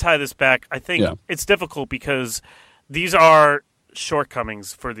 just to tie this back, I think it's difficult because these are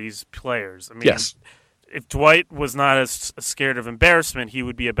shortcomings for these players. I mean, yes. If Dwight was not as scared of embarrassment, he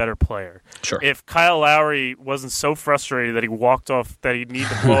would be a better player. Sure. If Kyle Lowry wasn't so frustrated that he walked off, that he'd need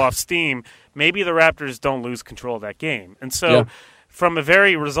to blow off steam, maybe the Raptors don't lose control of that game. And so, from a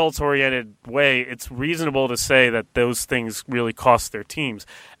very results-oriented way, it's reasonable to say that those things really cost their teams.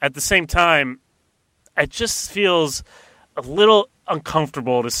 At the same time, it just feels a little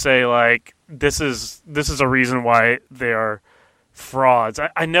uncomfortable to say, like, this is a reason why they are frauds.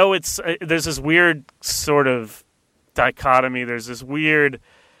 I know there's this weird sort of dichotomy. There's this weird,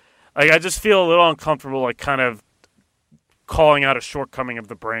 like, I just feel a little uncomfortable, like, kind of calling out a shortcoming of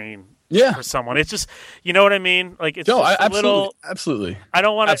the brain for someone. It's just, you know what I mean? Like, it's absolutely. I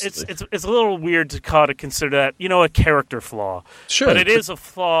don't want to. It's a little weird to consider that, a character flaw. Sure, but it is a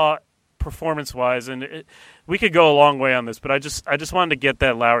flaw performance-wise, and we could go a long way on this, but I just wanted to get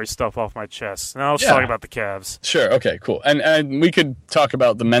that Lowry stuff off my chest. Now let's talk about the Cavs. Sure, okay, cool. And we could talk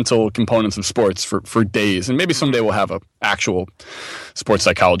about the mental components of sports for days, and maybe someday we'll have an actual sports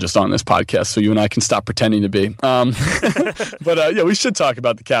psychologist on this podcast so you and I can stop pretending to be. But we should talk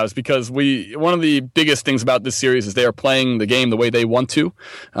about the Cavs because one of the biggest things about this series is they are playing the game the way they want to.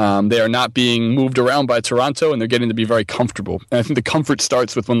 They are not being moved around by Toronto, and they're getting to be very comfortable. And I think the comfort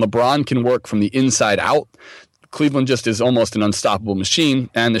starts with when LeBron can work from the inside out. Cleveland just is almost an unstoppable machine.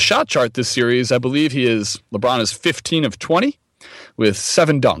 And the shot chart this series, I believe LeBron is 15 of 20 with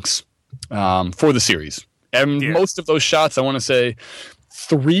 7 dunks for the series. And most of those shots, I want to say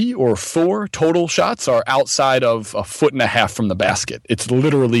 3 or 4 total shots are outside of a foot and a half from the basket. It's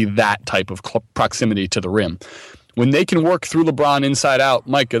literally that type of proximity to the rim. When they can work through LeBron inside out,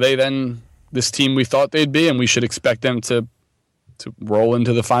 Mike, are they then this team we thought they'd be and we should expect them to roll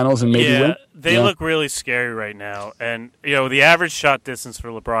into the finals and maybe win? They look really scary right now. And, the average shot distance for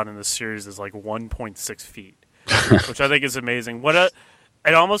LeBron in this series is like 1.6 feet, which I think is amazing.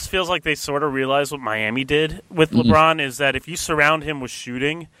 It almost feels like they sort of realized what Miami did with LeBron is that if you surround him with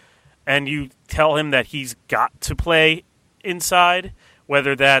shooting and you tell him that he's got to play inside,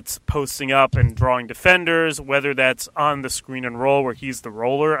 whether that's posting up and drawing defenders, whether that's on the screen and roll where he's the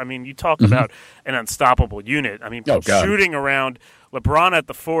roller. I mean, you talk about an unstoppable unit. I mean, shooting around LeBron at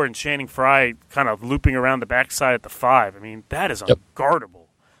the 4 and Channing Frye kind of looping around the backside at the 5. I mean, that is unguardable.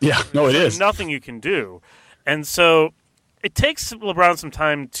 Yeah, no, it is. Nothing you can do. And so it takes LeBron some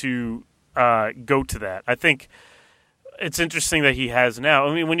time to go to that. I think it's interesting that he has now.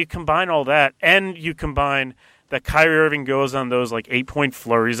 I mean, when you combine all that and you combine that Kyrie Irving goes on those like 8-point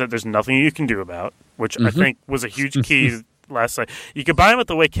flurries that there's nothing you can do about, which I think was a huge key last night. You combine it with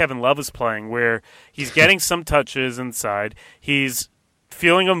the way Kevin Love is playing, where he's getting some touches inside, he's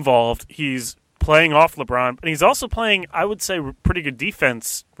feeling involved, he's playing off LeBron, and he's also playing, I would say, pretty good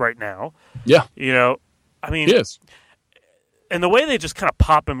defense right now. Yeah. I mean, he is. And the way they just kind of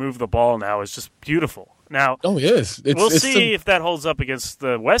pop and move the ball now is just beautiful. Now, it is. We'll see if that holds up against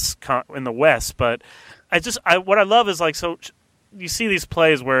the West in the West, but what I love is, like, so you see these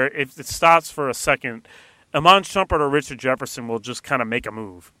plays where if it stops for a second, Iman Shumpert or Richard Jefferson will just kind of make a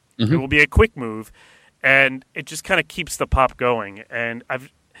move. It will be a quick move, and it just kind of keeps the pop going. And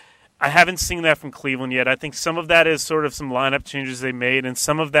I haven't seen that from Cleveland yet. I think some of that is sort of some lineup changes they made, and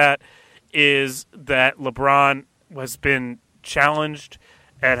some of that is that LeBron has been challenged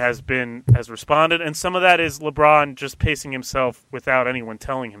and has responded, and some of that is LeBron just pacing himself without anyone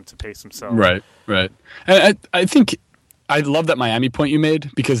telling him to pace himself. Right. And I think I love that Miami point you made,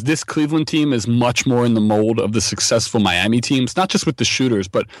 because this Cleveland team is much more in the mold of the successful Miami teams, not just with the shooters,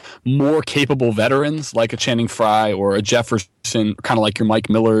 but more capable veterans like a Channing Frye or a Jefferson, kind of like your Mike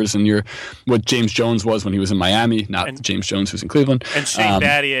Millers and what James Jones was when he was in Miami, not James Jones who's in Cleveland. And Shane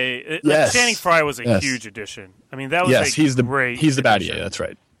Battier. Yes. Channing Frye was a huge addition. I mean, that was he's the addition. Battier, that's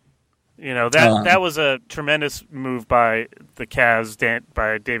right. That was a tremendous move by the Cavs,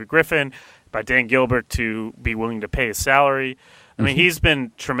 by David Griffin, by Dan Gilbert to be willing to pay his salary. I mean, he's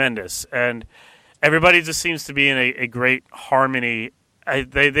been tremendous, and everybody just seems to be in a great harmony. I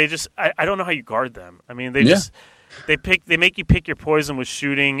don't know how you guard them. I mean, they make you pick your poison with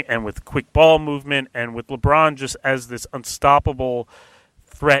shooting and with quick ball movement, and with LeBron just as this unstoppable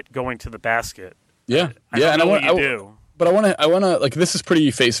threat going to the basket. Yeah, I want to like, this is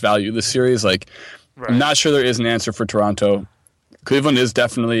pretty face value, this series. Like, right. I'm not sure there is an answer for Toronto. Cleveland is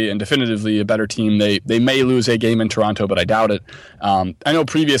definitely and definitively a better team. They may lose a game in Toronto, but I doubt it. I know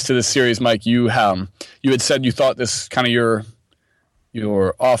previous to this series, Mike, you had said you thought this kind of your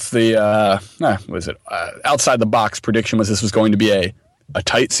your off the outside the box prediction was this was going to be a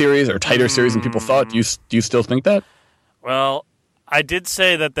tight series or tighter series than people thought. Do you still think that? Well, I did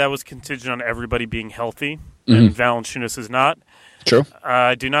say that was contingent on everybody being healthy, and Valanciunas is not. True.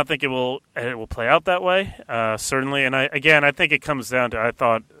 I do not think it will play out that way. Certainly, and I think it comes down to I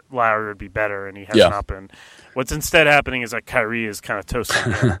thought Lowry would be better, and he has not been. What's instead happening is that Kyrie is kind of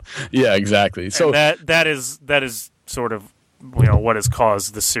toasting him. Yeah, exactly. So and that is sort of what has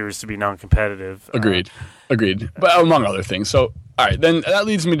caused the series to be non-competitive. Agreed. But among other things. So, all right, then that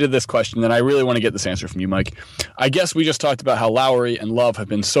leads me to this question, and I really want to get this answer from you, Mike. I guess we just talked about how Lowry and Love have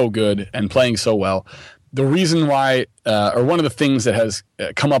been so good and playing so well. The reason why, or one of the things that has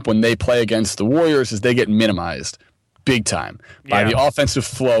come up when they play against the Warriors is they get minimized big time by the offensive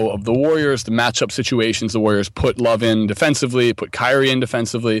flow of the Warriors, the matchup situations the Warriors put Love in defensively, put Kyrie in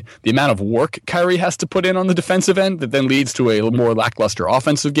defensively, the amount of work Kyrie has to put in on the defensive end that then leads to a more lackluster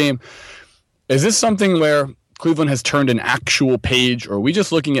offensive game. Is this something where Cleveland has turned an actual page, or are we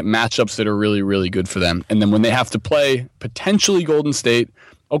just looking at matchups that are really, really good for them? And then when they have to play potentially Golden State,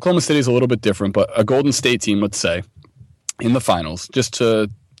 Oklahoma City is a little bit different, but a Golden State team, let's say, in the finals,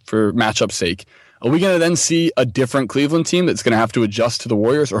 for matchup sake, are we going to then see a different Cleveland team that's going to have to adjust to the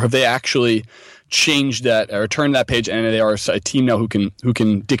Warriors, or have they actually changed that or turned that page and they are a team now who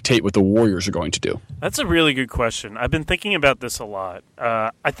can dictate what the Warriors are going to do? That's a really good question. I've been thinking about this a lot.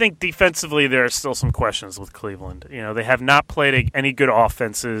 I think defensively there are still some questions with Cleveland. They have not played any good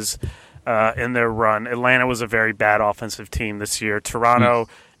offenses in their run. Atlanta was a very bad offensive team this year. Toronto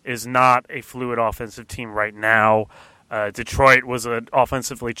is not a fluid offensive team right now. Detroit was an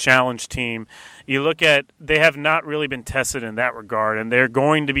offensively challenged team. You look at, they have not really been tested in that regard, and they're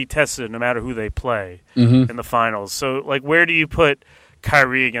going to be tested no matter who they play in the finals. So, where do you put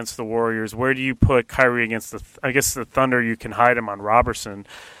Kyrie against the Warriors? Where do you put Kyrie against the Thunder? You can hide him on Robertson.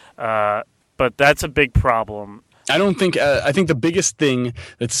 But that's a big problem. I don't think. I think the biggest thing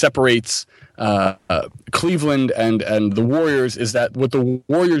that separates Cleveland and the Warriors is that what the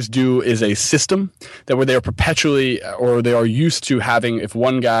Warriors do is a system that where they are perpetually, or they are used to having, if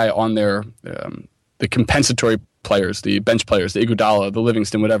one guy on their the compensatory players, the bench players, the Iguodala, the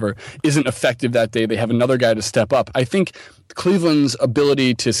Livingston, whatever, isn't effective that day, they have another guy to step up. I think Cleveland's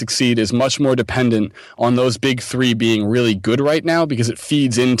ability to succeed is much more dependent on those big three being really good right now, because it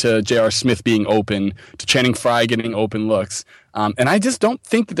feeds into J.R. Smith being open, to Channing Frye getting open looks. And I just don't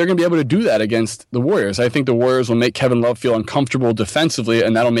think that they're going to be able to do that against the Warriors. I think the Warriors will make Kevin Love feel uncomfortable defensively,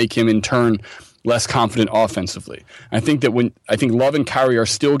 and that'll make him in turn less confident offensively. I think that Love and Kyrie are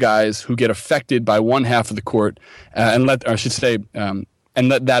still guys who get affected by one half of the court, and let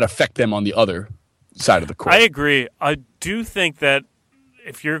that affect them on the other side of the court. I agree. I do think that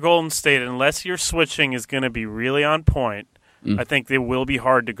if you're Golden State, unless your switching is going to be really on point, I think it will be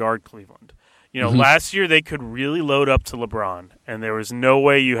hard to guard Cleveland. Last year they could really load up to LeBron, and there was no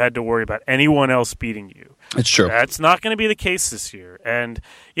way you had to worry about anyone else beating you. It's true. That's not going to be the case this year. And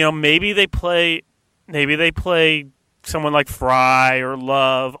maybe they play someone like Frye or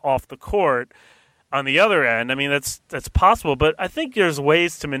Love off the court on the other end. I mean, that's possible, but I think there's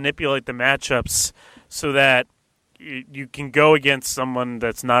ways to manipulate the matchups so that you can go against someone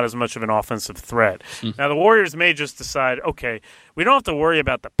that's not as much of an offensive threat. Now, the Warriors may just decide, okay, we don't have to worry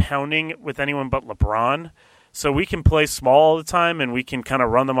about the pounding with anyone but LeBron, so we can play small all the time and we can kind of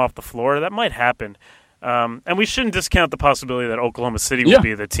run them off the floor. That might happen. And we shouldn't discount the possibility that Oklahoma City will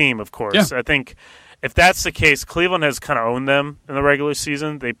be the team, of course. Yeah. I think if that's the case, Cleveland has kind of owned them in the regular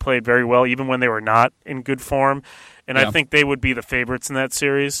season. They played very well, even when they were not in good form. And I think they would be the favorites in that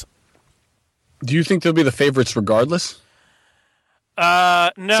series. Do you think they'll be the favorites regardless?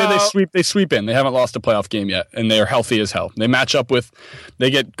 No. Say they sweep in. They haven't lost a playoff game yet, and they are healthy as hell. They match up with, they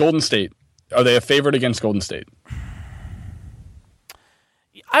get Golden State. Are they a favorite against Golden State?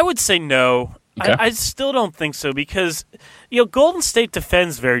 I would say no. Okay. I still don't think so, because Golden State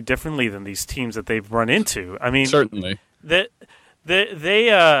defends very differently than these teams that they've run into. I mean, certainly their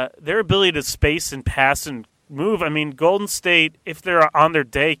ability to space and pass and move. I mean, Golden State, if they're on their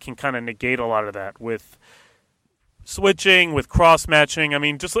day, can kind of negate a lot of that with switching, with cross matching. I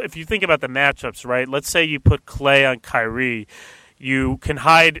mean, just if you think about the matchups, right? Let's say you put Clay on Kyrie, you can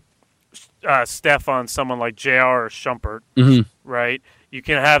hide Steph on someone like JR or Shumpert, right? You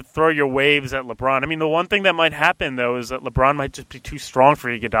can throw your waves at LeBron. I mean, the one thing that might happen, though, is that LeBron might just be too strong for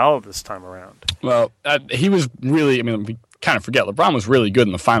Iguodala this time around. Well, he was really, we kind of forget, LeBron was really good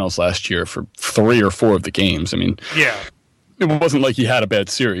in the finals last year for 3 or 4 of the games. I mean, it wasn't like he had a bad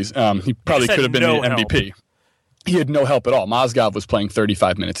series. He probably could have been the MVP. he had no help at all. Mozgov was playing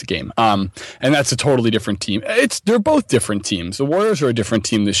 35 minutes a game. And that's a totally different team. They're both different teams. The Warriors are a different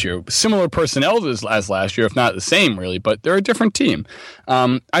team this year. Similar personnel as last year, if not the same, really, but they're a different team.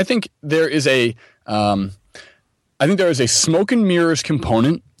 I think there is a smoke and mirrors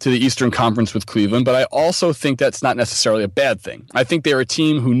component to the Eastern Conference with Cleveland, but I also think that's not necessarily a bad thing. I think they're a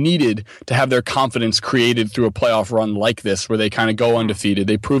team who needed to have their confidence created through a playoff run like this, where they kind of go undefeated.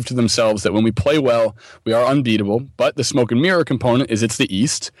 They prove to themselves that when we play well, we are unbeatable, but the smoke and mirror component is it's the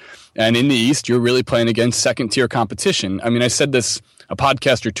East, and in the East, you're really playing against second-tier competition. I mean, I said this a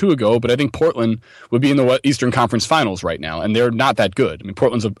podcast or two ago, but I think Portland would be in the Eastern Conference Finals right now, and they're not that good. I mean,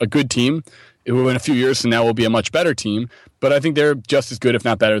 Portland's a good team. It will in a few years from now will be a much better team, but I think they're just as good, if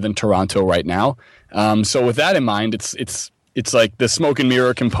not better, than Toronto right now. So with that in mind, it's like the smoke and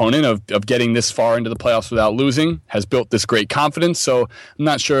mirror component of getting this far into the playoffs without losing has built this great confidence. So I'm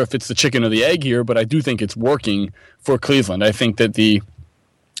not sure if it's the chicken or the egg here, but I do think it's working for Cleveland. I think that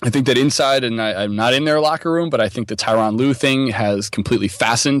inside, and I'm not in their locker room, but I think the Tyronn Lue thing has completely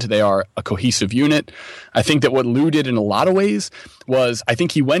fastened. They are a cohesive unit. I think that what Lue did in a lot of ways was, I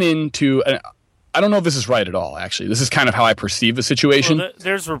think he went into, I don't know if this is right at all, actually. This is kind of how I perceive the situation. Well,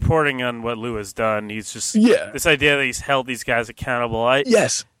 there's reporting on what Lue has done. He's just, this idea that he's held these guys accountable.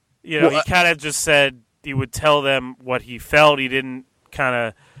 Yes. He kind of just said he would tell them what he felt. He didn't kind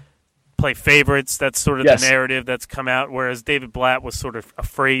of play favorites. That's sort of the narrative that's come out, whereas David Blatt was sort of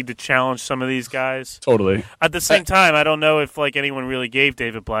afraid to challenge some of these guys. Totally. At the same time, I don't know if anyone really gave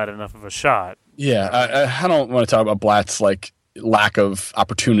David Blatt enough of a shot. Yeah, I don't want to talk about Blatt's lack of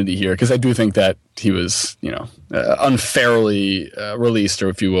opportunity here, because I do think that he was, unfairly released, or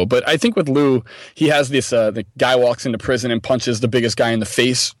if you will. But I think with Lue, he has this the guy walks into prison and punches the biggest guy in the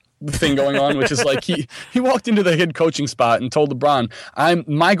face thing going on, which is like he walked into the head coaching spot and told LeBron,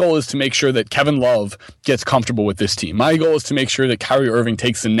 my goal is to make sure that Kevin Love gets comfortable with this team. My goal is to make sure that Kyrie Irving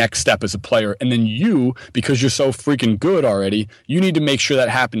takes the next step as a player. And then you, because you're so freaking good already, you need to make sure that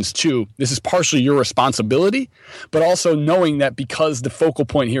happens too. This is partially your responsibility, but also knowing that because the focal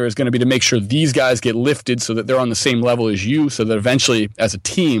point here is going to be to make sure these guys get lifted so that they're on the same level as you, so that eventually as a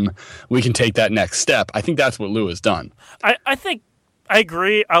team we can take that next step. I think that's what Lue has done. I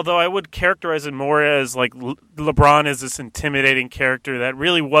agree, although I would characterize it more as LeBron is this intimidating character that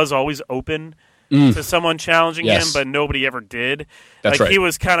really was always open to someone challenging him, but nobody ever did. That's right.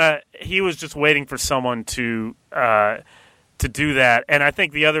 He was just waiting for someone to do that, and I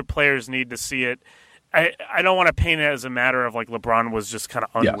think the other players need to see it. I don't want to paint it as a matter of LeBron was just kind of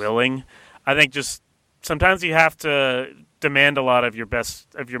unwilling. Yeah. I think just sometimes you have to demand a lot of your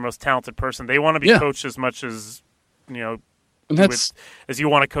most talented person. They want to be coached as much as as you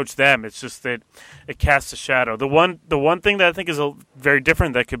want to coach them. It's just that it casts a shadow. The one thing that I think is very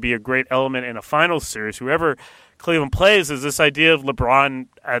different that could be a great element in a finals series, whoever Cleveland plays, is this idea of LeBron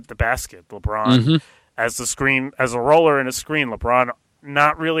at the basket. LeBron as the screen, as a roller in a screen. LeBron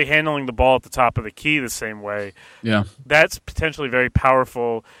not really handling the ball at the top of the key the same way. Yeah, that's potentially very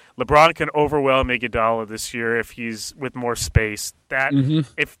powerful. LeBron can overwhelm Iguodala this year if he's with more space. That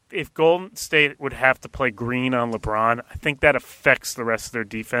if Golden State would have to play green on LeBron, I think that affects the rest of their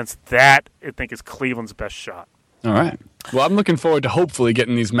defense. That I think is Cleveland's best shot. All right. Well, I'm looking forward to hopefully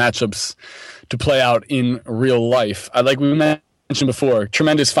getting these matchups to play out in real life. Like we mentioned before,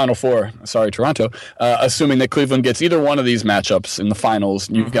 tremendous Final Four. Sorry, Toronto. Assuming that Cleveland gets either one of these matchups in the finals,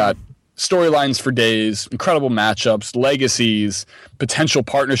 you've got storylines for days, incredible matchups, legacies, potential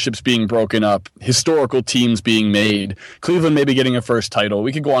partnerships being broken up, historical teams being made, Cleveland maybe getting a first title.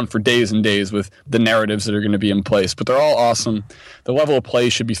 We could go on for days and days with the narratives that are going to be in place, but they're all awesome. The level of play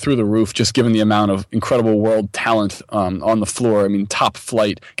should be through the roof, just given the amount of incredible world talent on the floor. I mean, top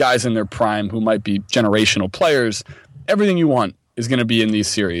flight, guys in their prime who might be generational players. Everything you want is going to be in these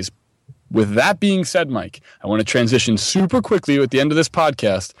series. With that being said, Mike, I want to transition super quickly at the end of this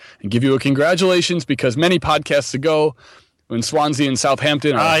podcast and give you a congratulations, because many podcasts ago, when Swansea and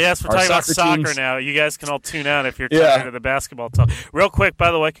Southampton are yes, we're talking about soccer teams now. You guys can all tune out if you're tired of the basketball talk. Real quick,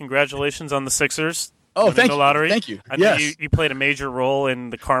 by the way, congratulations on the Sixers. Oh, thank you. The lottery. Thank you. I know you played a major role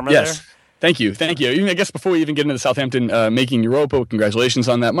in the karma there. Thank you. Even, I guess before we even get into the Southampton making Europa, congratulations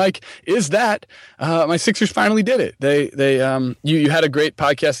on that, Mike, is that my Sixers finally did it. You had a great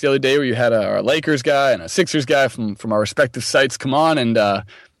podcast the other day where you had a Lakers guy and a Sixers guy from our respective sites come on, and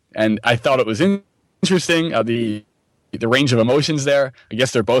I thought it was interesting, the range of emotions there. I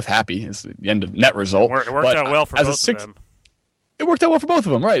guess they're both happy. It's the end of net result. It worked out well for both of them. It worked out well for both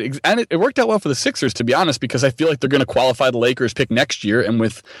of them, right? And it worked out well for the Sixers, to be honest, because I feel like they're going to qualify the Lakers pick next year. And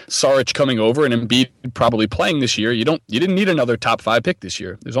with Saric coming over and Embiid probably playing this year, you didn't need another top 5 pick this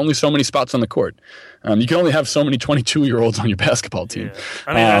year. There's only so many spots on the court. You can only have so many 22-year-olds on your basketball team. Yeah.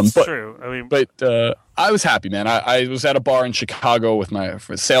 I mean, that's true. But I was happy, man. I was at a bar in Chicago with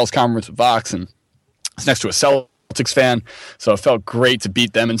for a sales conference with Vox, and it's next to a Celtics fan, so it felt great to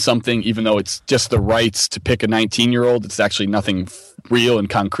beat them in something, even though it's just the rights to pick a 19-year-old. It's actually nothing real and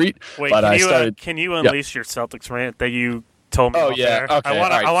concrete. Wait, but can you unleash your Celtics rant that you told me? Oh yeah, there? okay.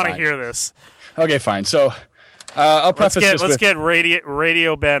 I want to hear this. Okay, fine. So I'll preface this let's get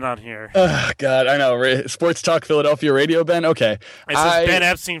Radio Ben on here. God, I know. Sports Talk Philadelphia Radio Ben. Okay, this is Ben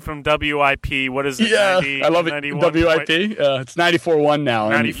Epstein from WIP. What is it? Yeah, 90, I love it. WIP. It's 94.1 now.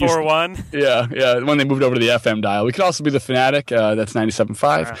 94.1. Yeah. When they moved over to the FM dial, we could also be the Fanatic. That's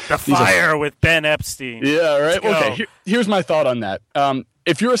 97.5. The Fire with Ben Epstein. Yeah. Right. Okay. Here's my thought on that.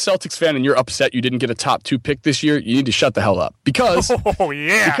 If you're a Celtics fan and you're upset you didn't get a top 2 pick this year, you need to shut the hell up because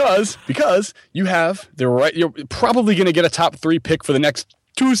because you have the right. You're probably going to get a top 3 pick for the next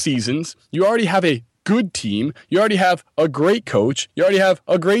 2 seasons. You already have a good team. You already have a great coach. You already have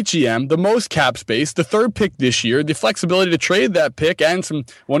a great GM, the most cap space, the 3rd pick this year, the flexibility to trade that pick, and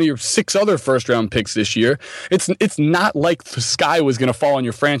one of your 6 other first-round picks this year. It's not like the sky was going to fall on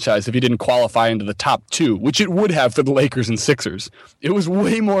your franchise if you didn't qualify into the top 2, which it would have for the Lakers and Sixers. It was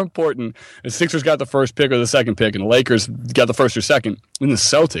way more important the Sixers got the 1st pick or the 2nd pick, and the Lakers got the 1st or 2nd than the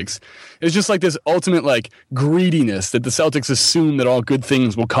Celtics. It's just like this ultimate greediness that the Celtics assume that all good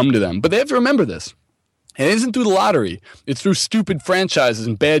things will come to them. But they have to remember this. And it isn't through the lottery. It's through stupid franchises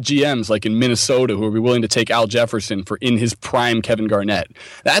and bad GMs like in Minnesota who are willing to take Al Jefferson for in his prime Kevin Garnett.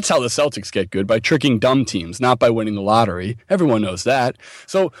 That's how the Celtics get good, by tricking dumb teams, not by winning the lottery. Everyone knows that.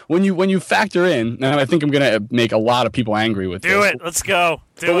 So when you factor in, and I think I'm going to make a lot of people angry with this. Do it. Let's go.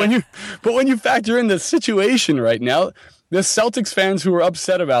 But when you factor in the situation right now, the Celtics fans who are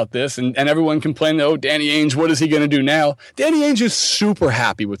upset about this, and everyone complaining, oh, Danny Ainge, what is he going to do now? Danny Ainge is super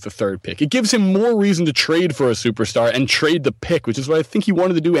happy with the 3rd pick. It gives him more reason to trade for a superstar and trade the pick, which is what I think he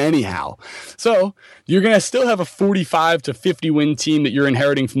wanted to do anyhow. So you're going to still have a 45 to 50 win team that you're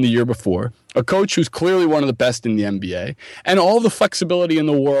inheriting from the year before, a coach who's clearly one of the best in the NBA, and all the flexibility in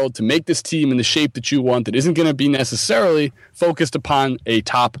the world to make this team in the shape that you want that isn't going to be necessarily focused upon a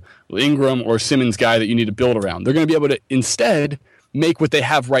top Ingram or Simmons guy that you need to build around. They're going to be able to instead make what they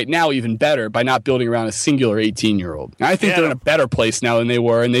have right now even better by not building around a singular 18-year-old. And I think they're in a better place now than they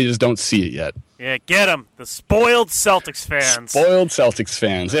were, and they just don't see it yet. Yeah, get them. The spoiled Celtics fans. Spoiled Celtics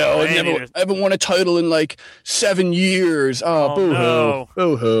fans. Yeah, I haven't won a title in 7 years. Oh, boo-hoo. No.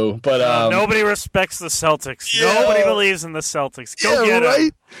 Boo-hoo. But nobody respects the Celtics. Yeah. Nobody believes in the Celtics. Go get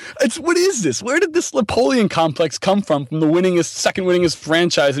right? What is this? Where did this Napoleon complex come from the second winningest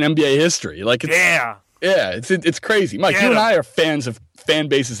franchise in NBA history? Yeah, it's crazy. Mike, you and I are fans of fan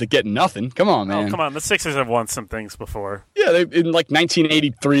bases that get nothing. Come on, man. Oh, come on. The Sixers have won some things before. Yeah, in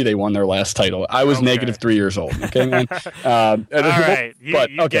 1983 they won their last title. I was negative 3 years old. Okay, man. All right,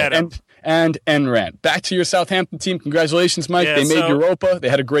 you get it. And rant. Back to your Southampton team. Congratulations, Mike. They made Europa. They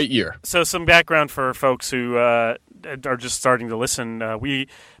had a great year. So some background for folks who are just starting to listen.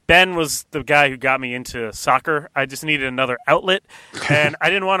 Ben was the guy who got me into soccer. I just needed another outlet, and I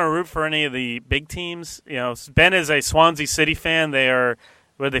didn't want to root for any of the big teams. Ben is a Swansea City fan. Where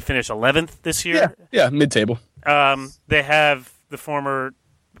did they finish 11th this year? Yeah, mid-table. They have the former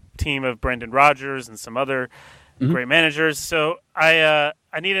team of Brendan Rodgers and some other great managers. So I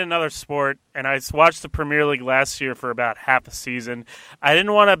needed another sport, and I watched the Premier League last year for about half a season. I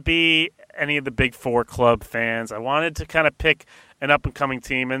didn't want to be any of the Big Four club fans. I wanted to kind of pick an up-and-coming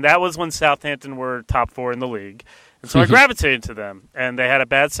team, and that was when Southampton were top 4 in the league. And so I gravitated to them, and they had a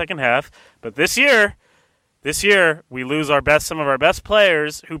bad second half. But this year we lose some of our best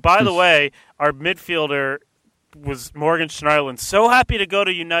players, who, by the way, our midfielder was Morgan Schneiderlin, so happy to go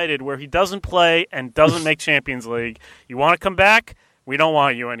to United where he doesn't play and doesn't make Champions League. You want to come back? We don't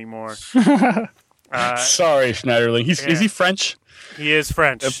want you anymore. Sorry, Schneiderlin. Is he French? He is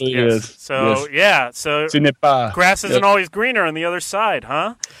French. Definitely is. So, so grass isn't always greener on the other side,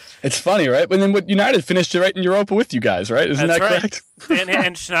 huh? It's funny, right? But then United finished right in Europa with you guys, right? Isn't that correct?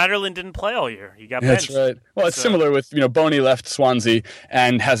 and Schneiderlin didn't play all year. He got benched. That's right. Well, it's similar with, Boney left Swansea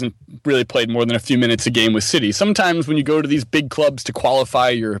and hasn't really played more than a few minutes a game with City. Sometimes when you go to these big clubs to qualify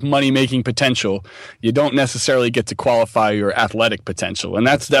your money-making potential, you don't necessarily get to qualify your athletic potential. And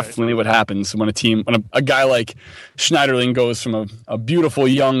that's definitely what happens when a guy like Schneiderlin goes from a beautiful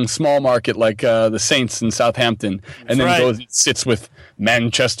young small market like the Saints in Southampton, and then goes and sits with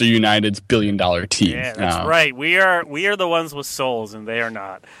Manchester United's billion-dollar team. Yeah, that's right. We are the ones with souls, and they are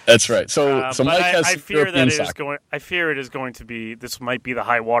not. That's right. So Mike has I fear that I fear it is going to be. This might be the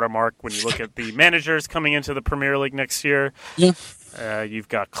high water mark when you look at the managers coming into the Premier League next year. Yeah. You've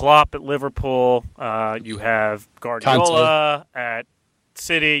got Klopp at Liverpool. You have Guardiola at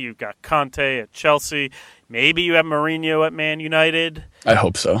City. You've got Conte at Chelsea. Maybe you have Mourinho at Man United. I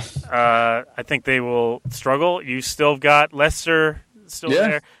hope so. I think they will struggle. You still got Leicester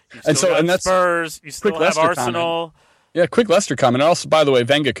there. You still got Spurs. You still have Arsenal. Yeah, quick Leicester comment. And also, by the way,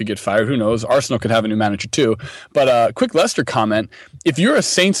 Wenger could get fired. Who knows? Arsenal could have a new manager too. But quick Leicester comment. If you're a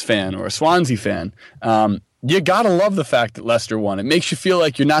Saints fan or a Swansea fan, you got to love the fact that Leicester won. It makes you feel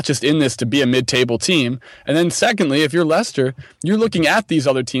like you're not just in this to be a mid-table team. And then secondly, if you're Leicester, you're looking at these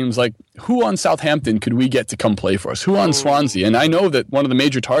other teams like, who on Southampton could we get to come play for us? Who on Swansea? And I know that one of the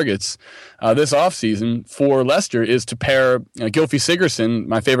major targets this offseason for Leicester is to pair Gylfi Sigurdsson,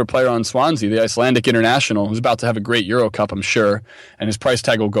 my favorite player on Swansea, the Icelandic international, who's about to have a great Euro Cup, I'm sure, and his price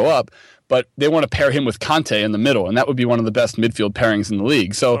tag will go up. But they want to pair him with Conte in the middle, and that would be one of the best midfield pairings in the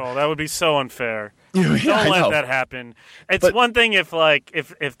league. So that would be so unfair. Yeah, Don't let that happen. It's one thing if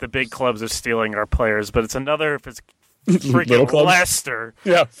the big clubs are stealing our players, but it's another if it's freaking Leicester.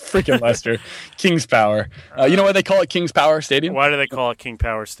 Yeah, freaking Leicester. King's Power. You know why they call it King's Power Stadium? Why do they call it King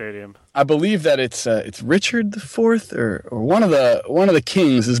Power Stadium? I believe that it's Richard IV or one of the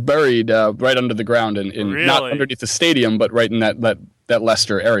kings is buried right under the ground in not underneath the stadium, but right in that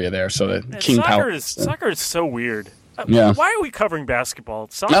Leicester area there. So the King Power. Soccer is so weird. Yeah. Why are we covering basketball?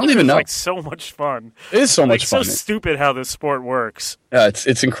 Soccer I don't even know. Is so much fun. It is so much fun. It's so stupid how this sport works. Yeah,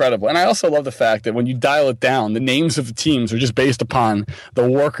 it's incredible. And I also love the fact that when you dial it down, the names of the teams are just based upon the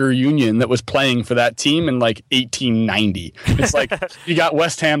worker union that was playing for that team in 1890. It's like you got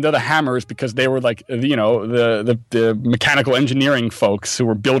West Ham, they're the Hammers because they were the mechanical engineering folks who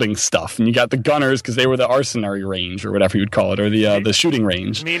were building stuff. And you got the Gunners because they were the arsenary range or whatever you'd call it, or the shooting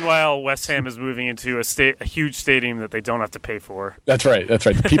range. Meanwhile, West Ham is moving into a huge stadium that they don't have to pay for. That's right.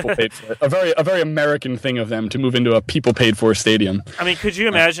 The people paid for it. A very American thing of them to move into a people paid for stadium. I mean, could you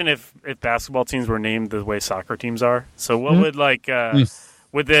imagine if basketball teams were named the way soccer teams are? So what would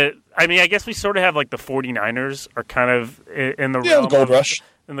with the? I mean, I guess we sort of have the 49ers are kind of in the realm the Gold Rush.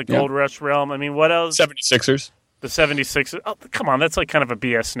 In the Gold Rush realm. I mean, what else? 76ers. The 76ers. Oh, come on, that's kind of a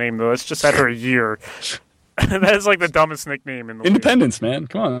BS name though. It's just after a year. That's the dumbest nickname in the Independence, league. Man.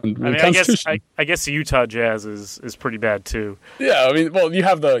 Come on. I mean, I guess the Utah Jazz is pretty bad too. Yeah, I mean, well, you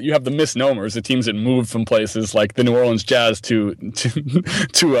have the misnomers, the teams that moved from places like the New Orleans Jazz to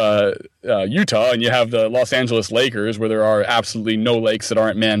Utah, and you have the Los Angeles Lakers, where there are absolutely no lakes that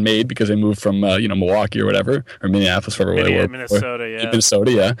aren't man-made because they moved from Milwaukee or whatever, or Minneapolis, wherever they were. Minnesota,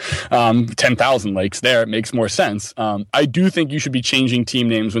 yeah. 10,000 lakes there. It makes more sense. I do think you should be changing team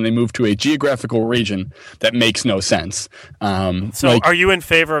names when they move to a geographical region that makes no sense. Are you in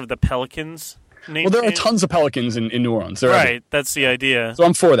favor of the Pelicans? Well, there are tons of Pelicans in New Orleans. Right, that's the idea. So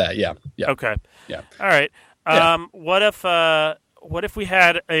I'm for that. Yeah. Okay. Yeah. All right. What if we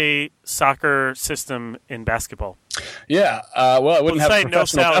had a soccer system in basketball? Yeah. Well, I wouldn't have a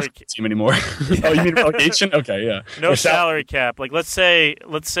professional basketball team anymore. Oh, you mean relegation? Okay. Yeah. No salary cap. Let's say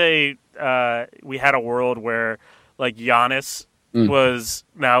we had a world where Giannis was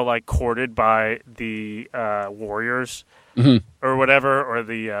now courted by the Warriors or whatever, or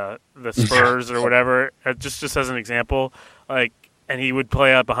the Spurs or whatever. Just as an example, and he would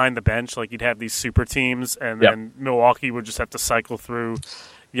play out behind the bench. You'd have these super teams, and then Milwaukee would just have to cycle through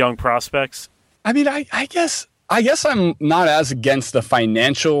young prospects. I mean, I guess I'm not as against the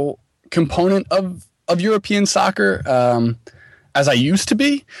financial component of European soccer as I used to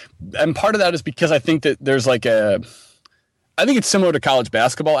be, and part of that is because I think that there's I think it's similar to college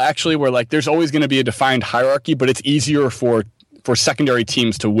basketball, actually, where there's always going to be a defined hierarchy, but it's easier for secondary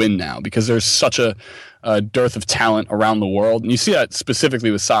teams to win now because there's such a dearth of talent around the world. And you see that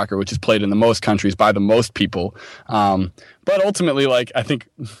specifically with soccer, which is played in the most countries by the most people. But ultimately, I think,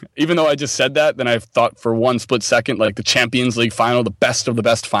 even though I just said that, then I've thought for one split second, the Champions League final, the best of the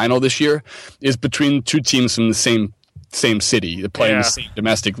best final this year, is between two teams from the same city that play in the same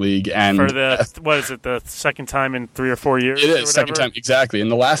domestic league. And for the second time in 3 or 4 years? It is, second time, exactly. And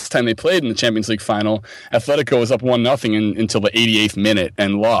the last time they played in the Champions League final, Atletico was up 1-0 until the 88th minute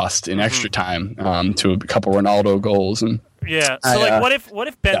and lost in extra time to a couple Ronaldo goals. And yeah, so what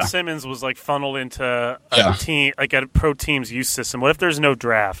if Ben Simmons was funneled into a team, a pro team's youth system? What if there's no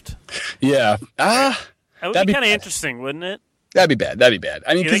draft? Yeah. That would be kind of interesting, wouldn't it? That'd be bad.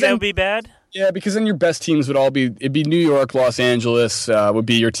 I mean, you think that would be bad? Yeah, because then your best teams would all it'd be New York, Los Angeles would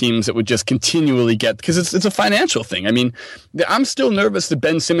be your teams that would just continually get, because it's a financial thing. I mean, I'm still nervous that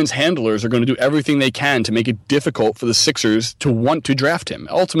Ben Simmons' handlers are going to do everything they can to make it difficult for the Sixers to want to draft him.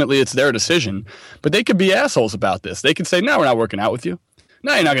 Ultimately, it's their decision, but they could be assholes about this. They could say, no, we're not working out with you.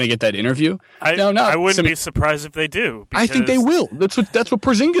 No, you're not going to get that interview. I wouldn't be surprised if they do. I think they will. That's what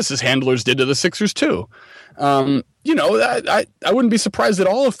Porzingis' handlers did to the Sixers too. I wouldn't be surprised at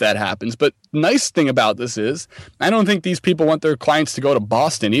all if that happens. But nice thing about this is, I don't think these people want their clients to go to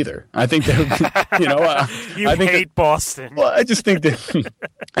Boston either. I think they're, I hate Boston. Well, I just think that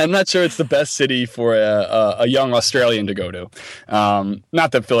I'm not sure it's the best city for a young Australian to go to.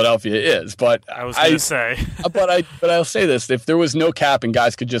 Not that Philadelphia is, but I was going to say. but I'll say this: if there was no cap and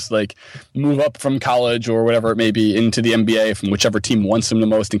guys could just like move up from college or whatever it may be into the NBA from whichever team wants them the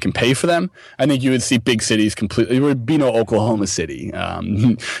most and can pay for them, I think you would see big cities completely. There would be no Oklahoma City.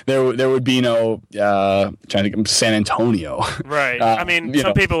 There would be no trying to think, San Antonio. Right. I mean,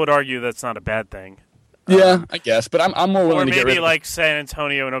 some people would argue that's not a bad thing. Yeah, I guess, but I'm more willing to get rid of. Or maybe like San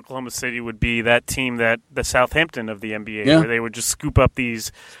Antonio and Oklahoma City would be that team that the Southampton of the NBA, where they would just scoop up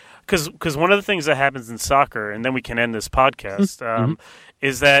these. Because one of the things that happens in soccer, and then we can end this podcast,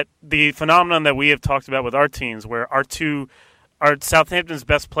 is that the phenomenon that we have talked about with our teams, where our Southampton's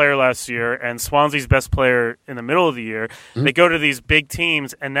best player last year and Swansea's best player in the middle of the year, they go to these big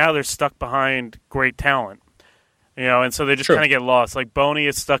teams, and now they're stuck behind great talent. And so they just kind of get lost. Like Boney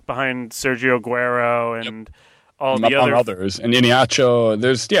is stuck behind Sergio Aguero and all the others. And Iniacho,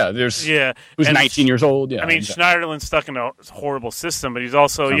 who's 19 years old. Yeah, I mean, Schneiderlin's stuck in a horrible system, but he's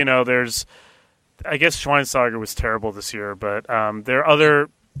also, there's, I guess Schweinsteiger was terrible this year, but there are other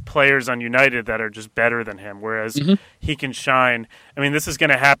players on United that are just better than him, whereas he can shine. I mean, this is going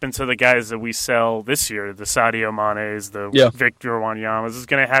to happen to the guys that we sell this year, the Sadio Manes, the Victor Wanyama. This is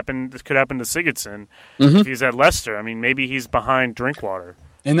going to happen. This could happen to Sigurdsson if he's at Leicester. I mean, maybe he's behind Drinkwater.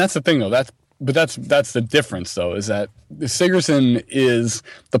 And that's the thing, though. That's the difference, though, is that Sigurdsson is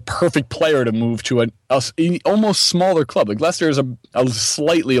the perfect player to move to an almost smaller club. Like Leicester is a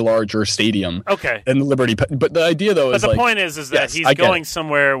slightly larger stadium than the Liberty. But the idea, though, is the point is that he's going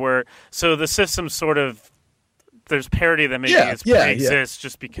somewhere where so the system sort of there's parity that maybe pre-exists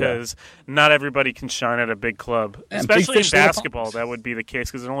just because not everybody can shine at a big club. Especially in basketball, that would be the case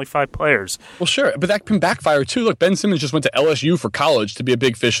because there are only 5 players. Well, sure, but that can backfire too. Look, Ben Simmons just went to LSU for college to be a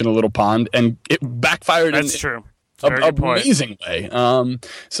big fish in a little pond, and it backfired. That's true. An amazing way.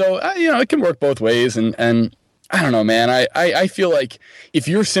 So it can work both ways, and I don't know, man. I feel like if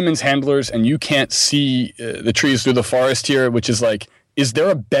you're Simmons handlers and you can't see the trees through the forest here, which is like, is there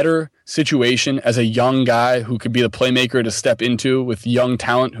a better situation as a young guy who could be the playmaker to step into with young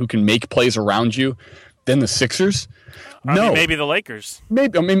talent who can make plays around you than the Sixers? I mean, maybe the Lakers.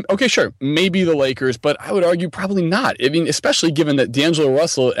 Okay, sure. Maybe the Lakers, but I would argue probably not. I mean, especially given that D'Angelo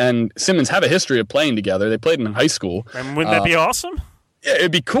Russell and Simmons have a history of playing together. They played in high school. And wouldn't that be awesome? Yeah,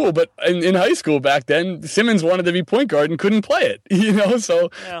 it'd be cool, but in high school back then, Simmons wanted to be point guard and couldn't play it, so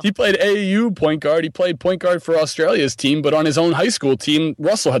he played AAU point guard. He played point guard for Australia's team, but on his own high school team,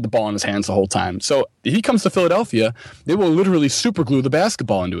 Russell had the ball in his hands the whole time. So he comes to Philadelphia, they will literally super glue the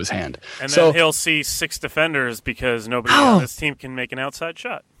basketball into his hand. And then he'll see 6 defenders because nobody on this team can make an outside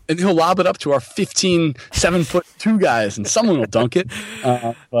shot. And he'll lob it up to our 7'2" guys, and someone will dunk it.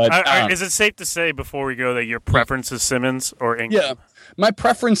 Is it safe to say before we go that your preference is Simmons or Ingram? Yeah, my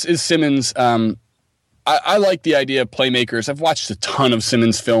preference is Simmons. I like the idea of playmakers. I've watched a ton of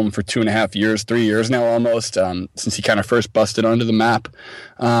Simmons film for 2.5 years, 3 years now almost, since he kind of first busted onto the map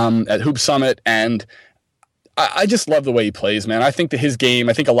at Hoop Summit, and I just love the way he plays, man. I think that his game,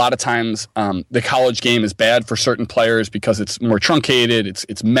 I think a lot of times the college game is bad for certain players because it's more truncated,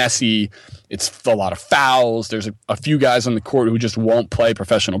 it's messy, it's a lot of fouls. There's a few guys on the court who just won't play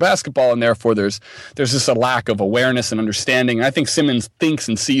professional basketball, and therefore there's just a lack of awareness and understanding. And I think Simmons thinks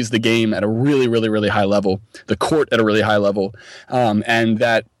and sees the game at a really, really, really high level, the court at a really high level, and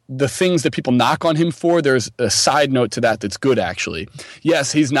that the things that people knock on him for, there's a side note to that that's good, actually.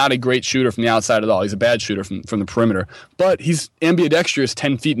 Yes, he's not a great shooter from the outside at all. He's a bad shooter from the perimeter. But he's ambidextrous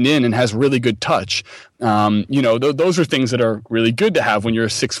 10 feet and in and has really good touch. Those are things that are really good to have when you're a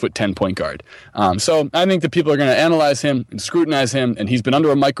 6'10" point guard. So I think that people are going to analyze him and scrutinize him, and he's been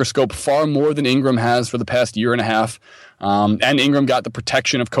under a microscope far more than Ingram has for the past year and a half. And Ingram got the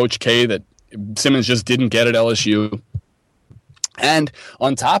protection of Coach K that Simmons just didn't get at LSU. And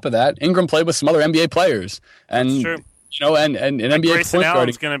on top of that, Ingram played with some other NBA players, and true. And an NBA Grayson point guard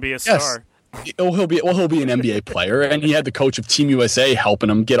is going to be a star. he'll be an NBA player, and he had the coach of Team USA helping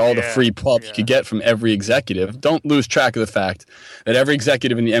him get all the free pub he could get from every executive. Don't lose track of the fact that every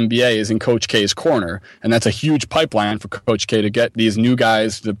executive in the NBA is in Coach K's corner, and that's a huge pipeline for Coach K to get these new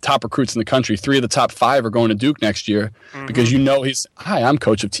guys, the top recruits in the country. 3 of the top 5 are going to Duke next year because he's, hi, I'm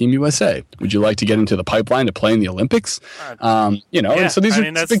coach of Team USA. Would you like to get into the pipeline to play in the Olympics? And so these are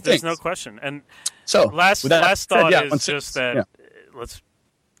big things. There's no question. And so last thought is just that let's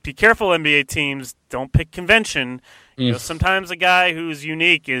be careful, NBA teams. Don't pick convention. You know, sometimes a guy who's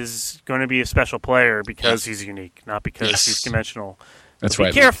unique is going to be a special player because he's unique, not because he's conventional. That's so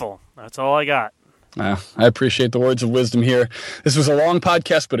right. Be careful. That's all I got. I appreciate the words of wisdom here. This was a long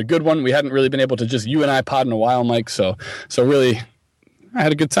podcast, but a good one. We hadn't really been able to just you and I pod in a while, Mike. So really, I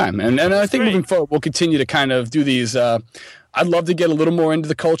had a good time. And I think moving forward, we'll continue to kind of do these. I'd love to get a little more into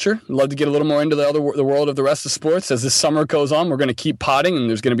the culture. I'd love to get a little more into the world of the rest of sports. As this summer goes on, we're going to keep potting, and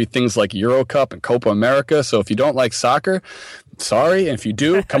there's going to be things like Euro Cup and Copa America. So if you don't like soccer, sorry. And if you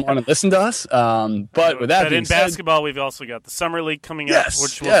do, come on and listen to us. But with that being said, basketball, we've also got the Summer League coming up,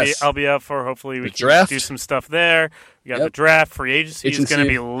 which I'll be out for. Hopefully we can do some stuff there. We got the draft. Free agency is going to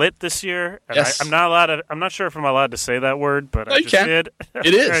be lit this year. And I'm not sure if I'm allowed to say that word, but I just did.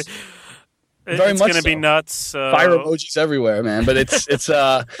 It is. It's going to be nuts. Fire emojis everywhere, man. But it's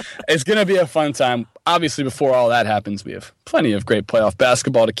going to be a fun time. Obviously, before all that happens, we have plenty of great playoff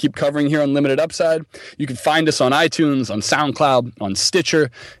basketball to keep covering here on Limited Upside. You can find us on iTunes, on SoundCloud, on Stitcher.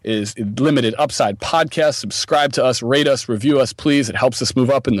 Is Limited Upside Podcast. Subscribe to us, rate us, review us, please. It helps us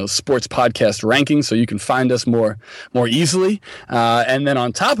move up in those sports podcast rankings, so you can find us more easily. And then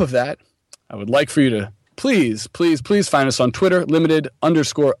on top of that, I would like for you to please find us on Twitter,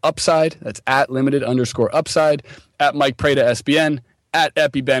 Limited_Upside. That's at Limited_Upside, at Mike Prada SBN, at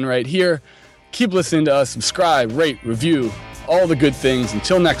EpiBen right here. Keep listening to us. Subscribe, rate, review, all the good things.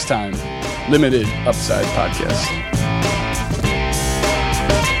 Until next time, Limited Upside Podcast.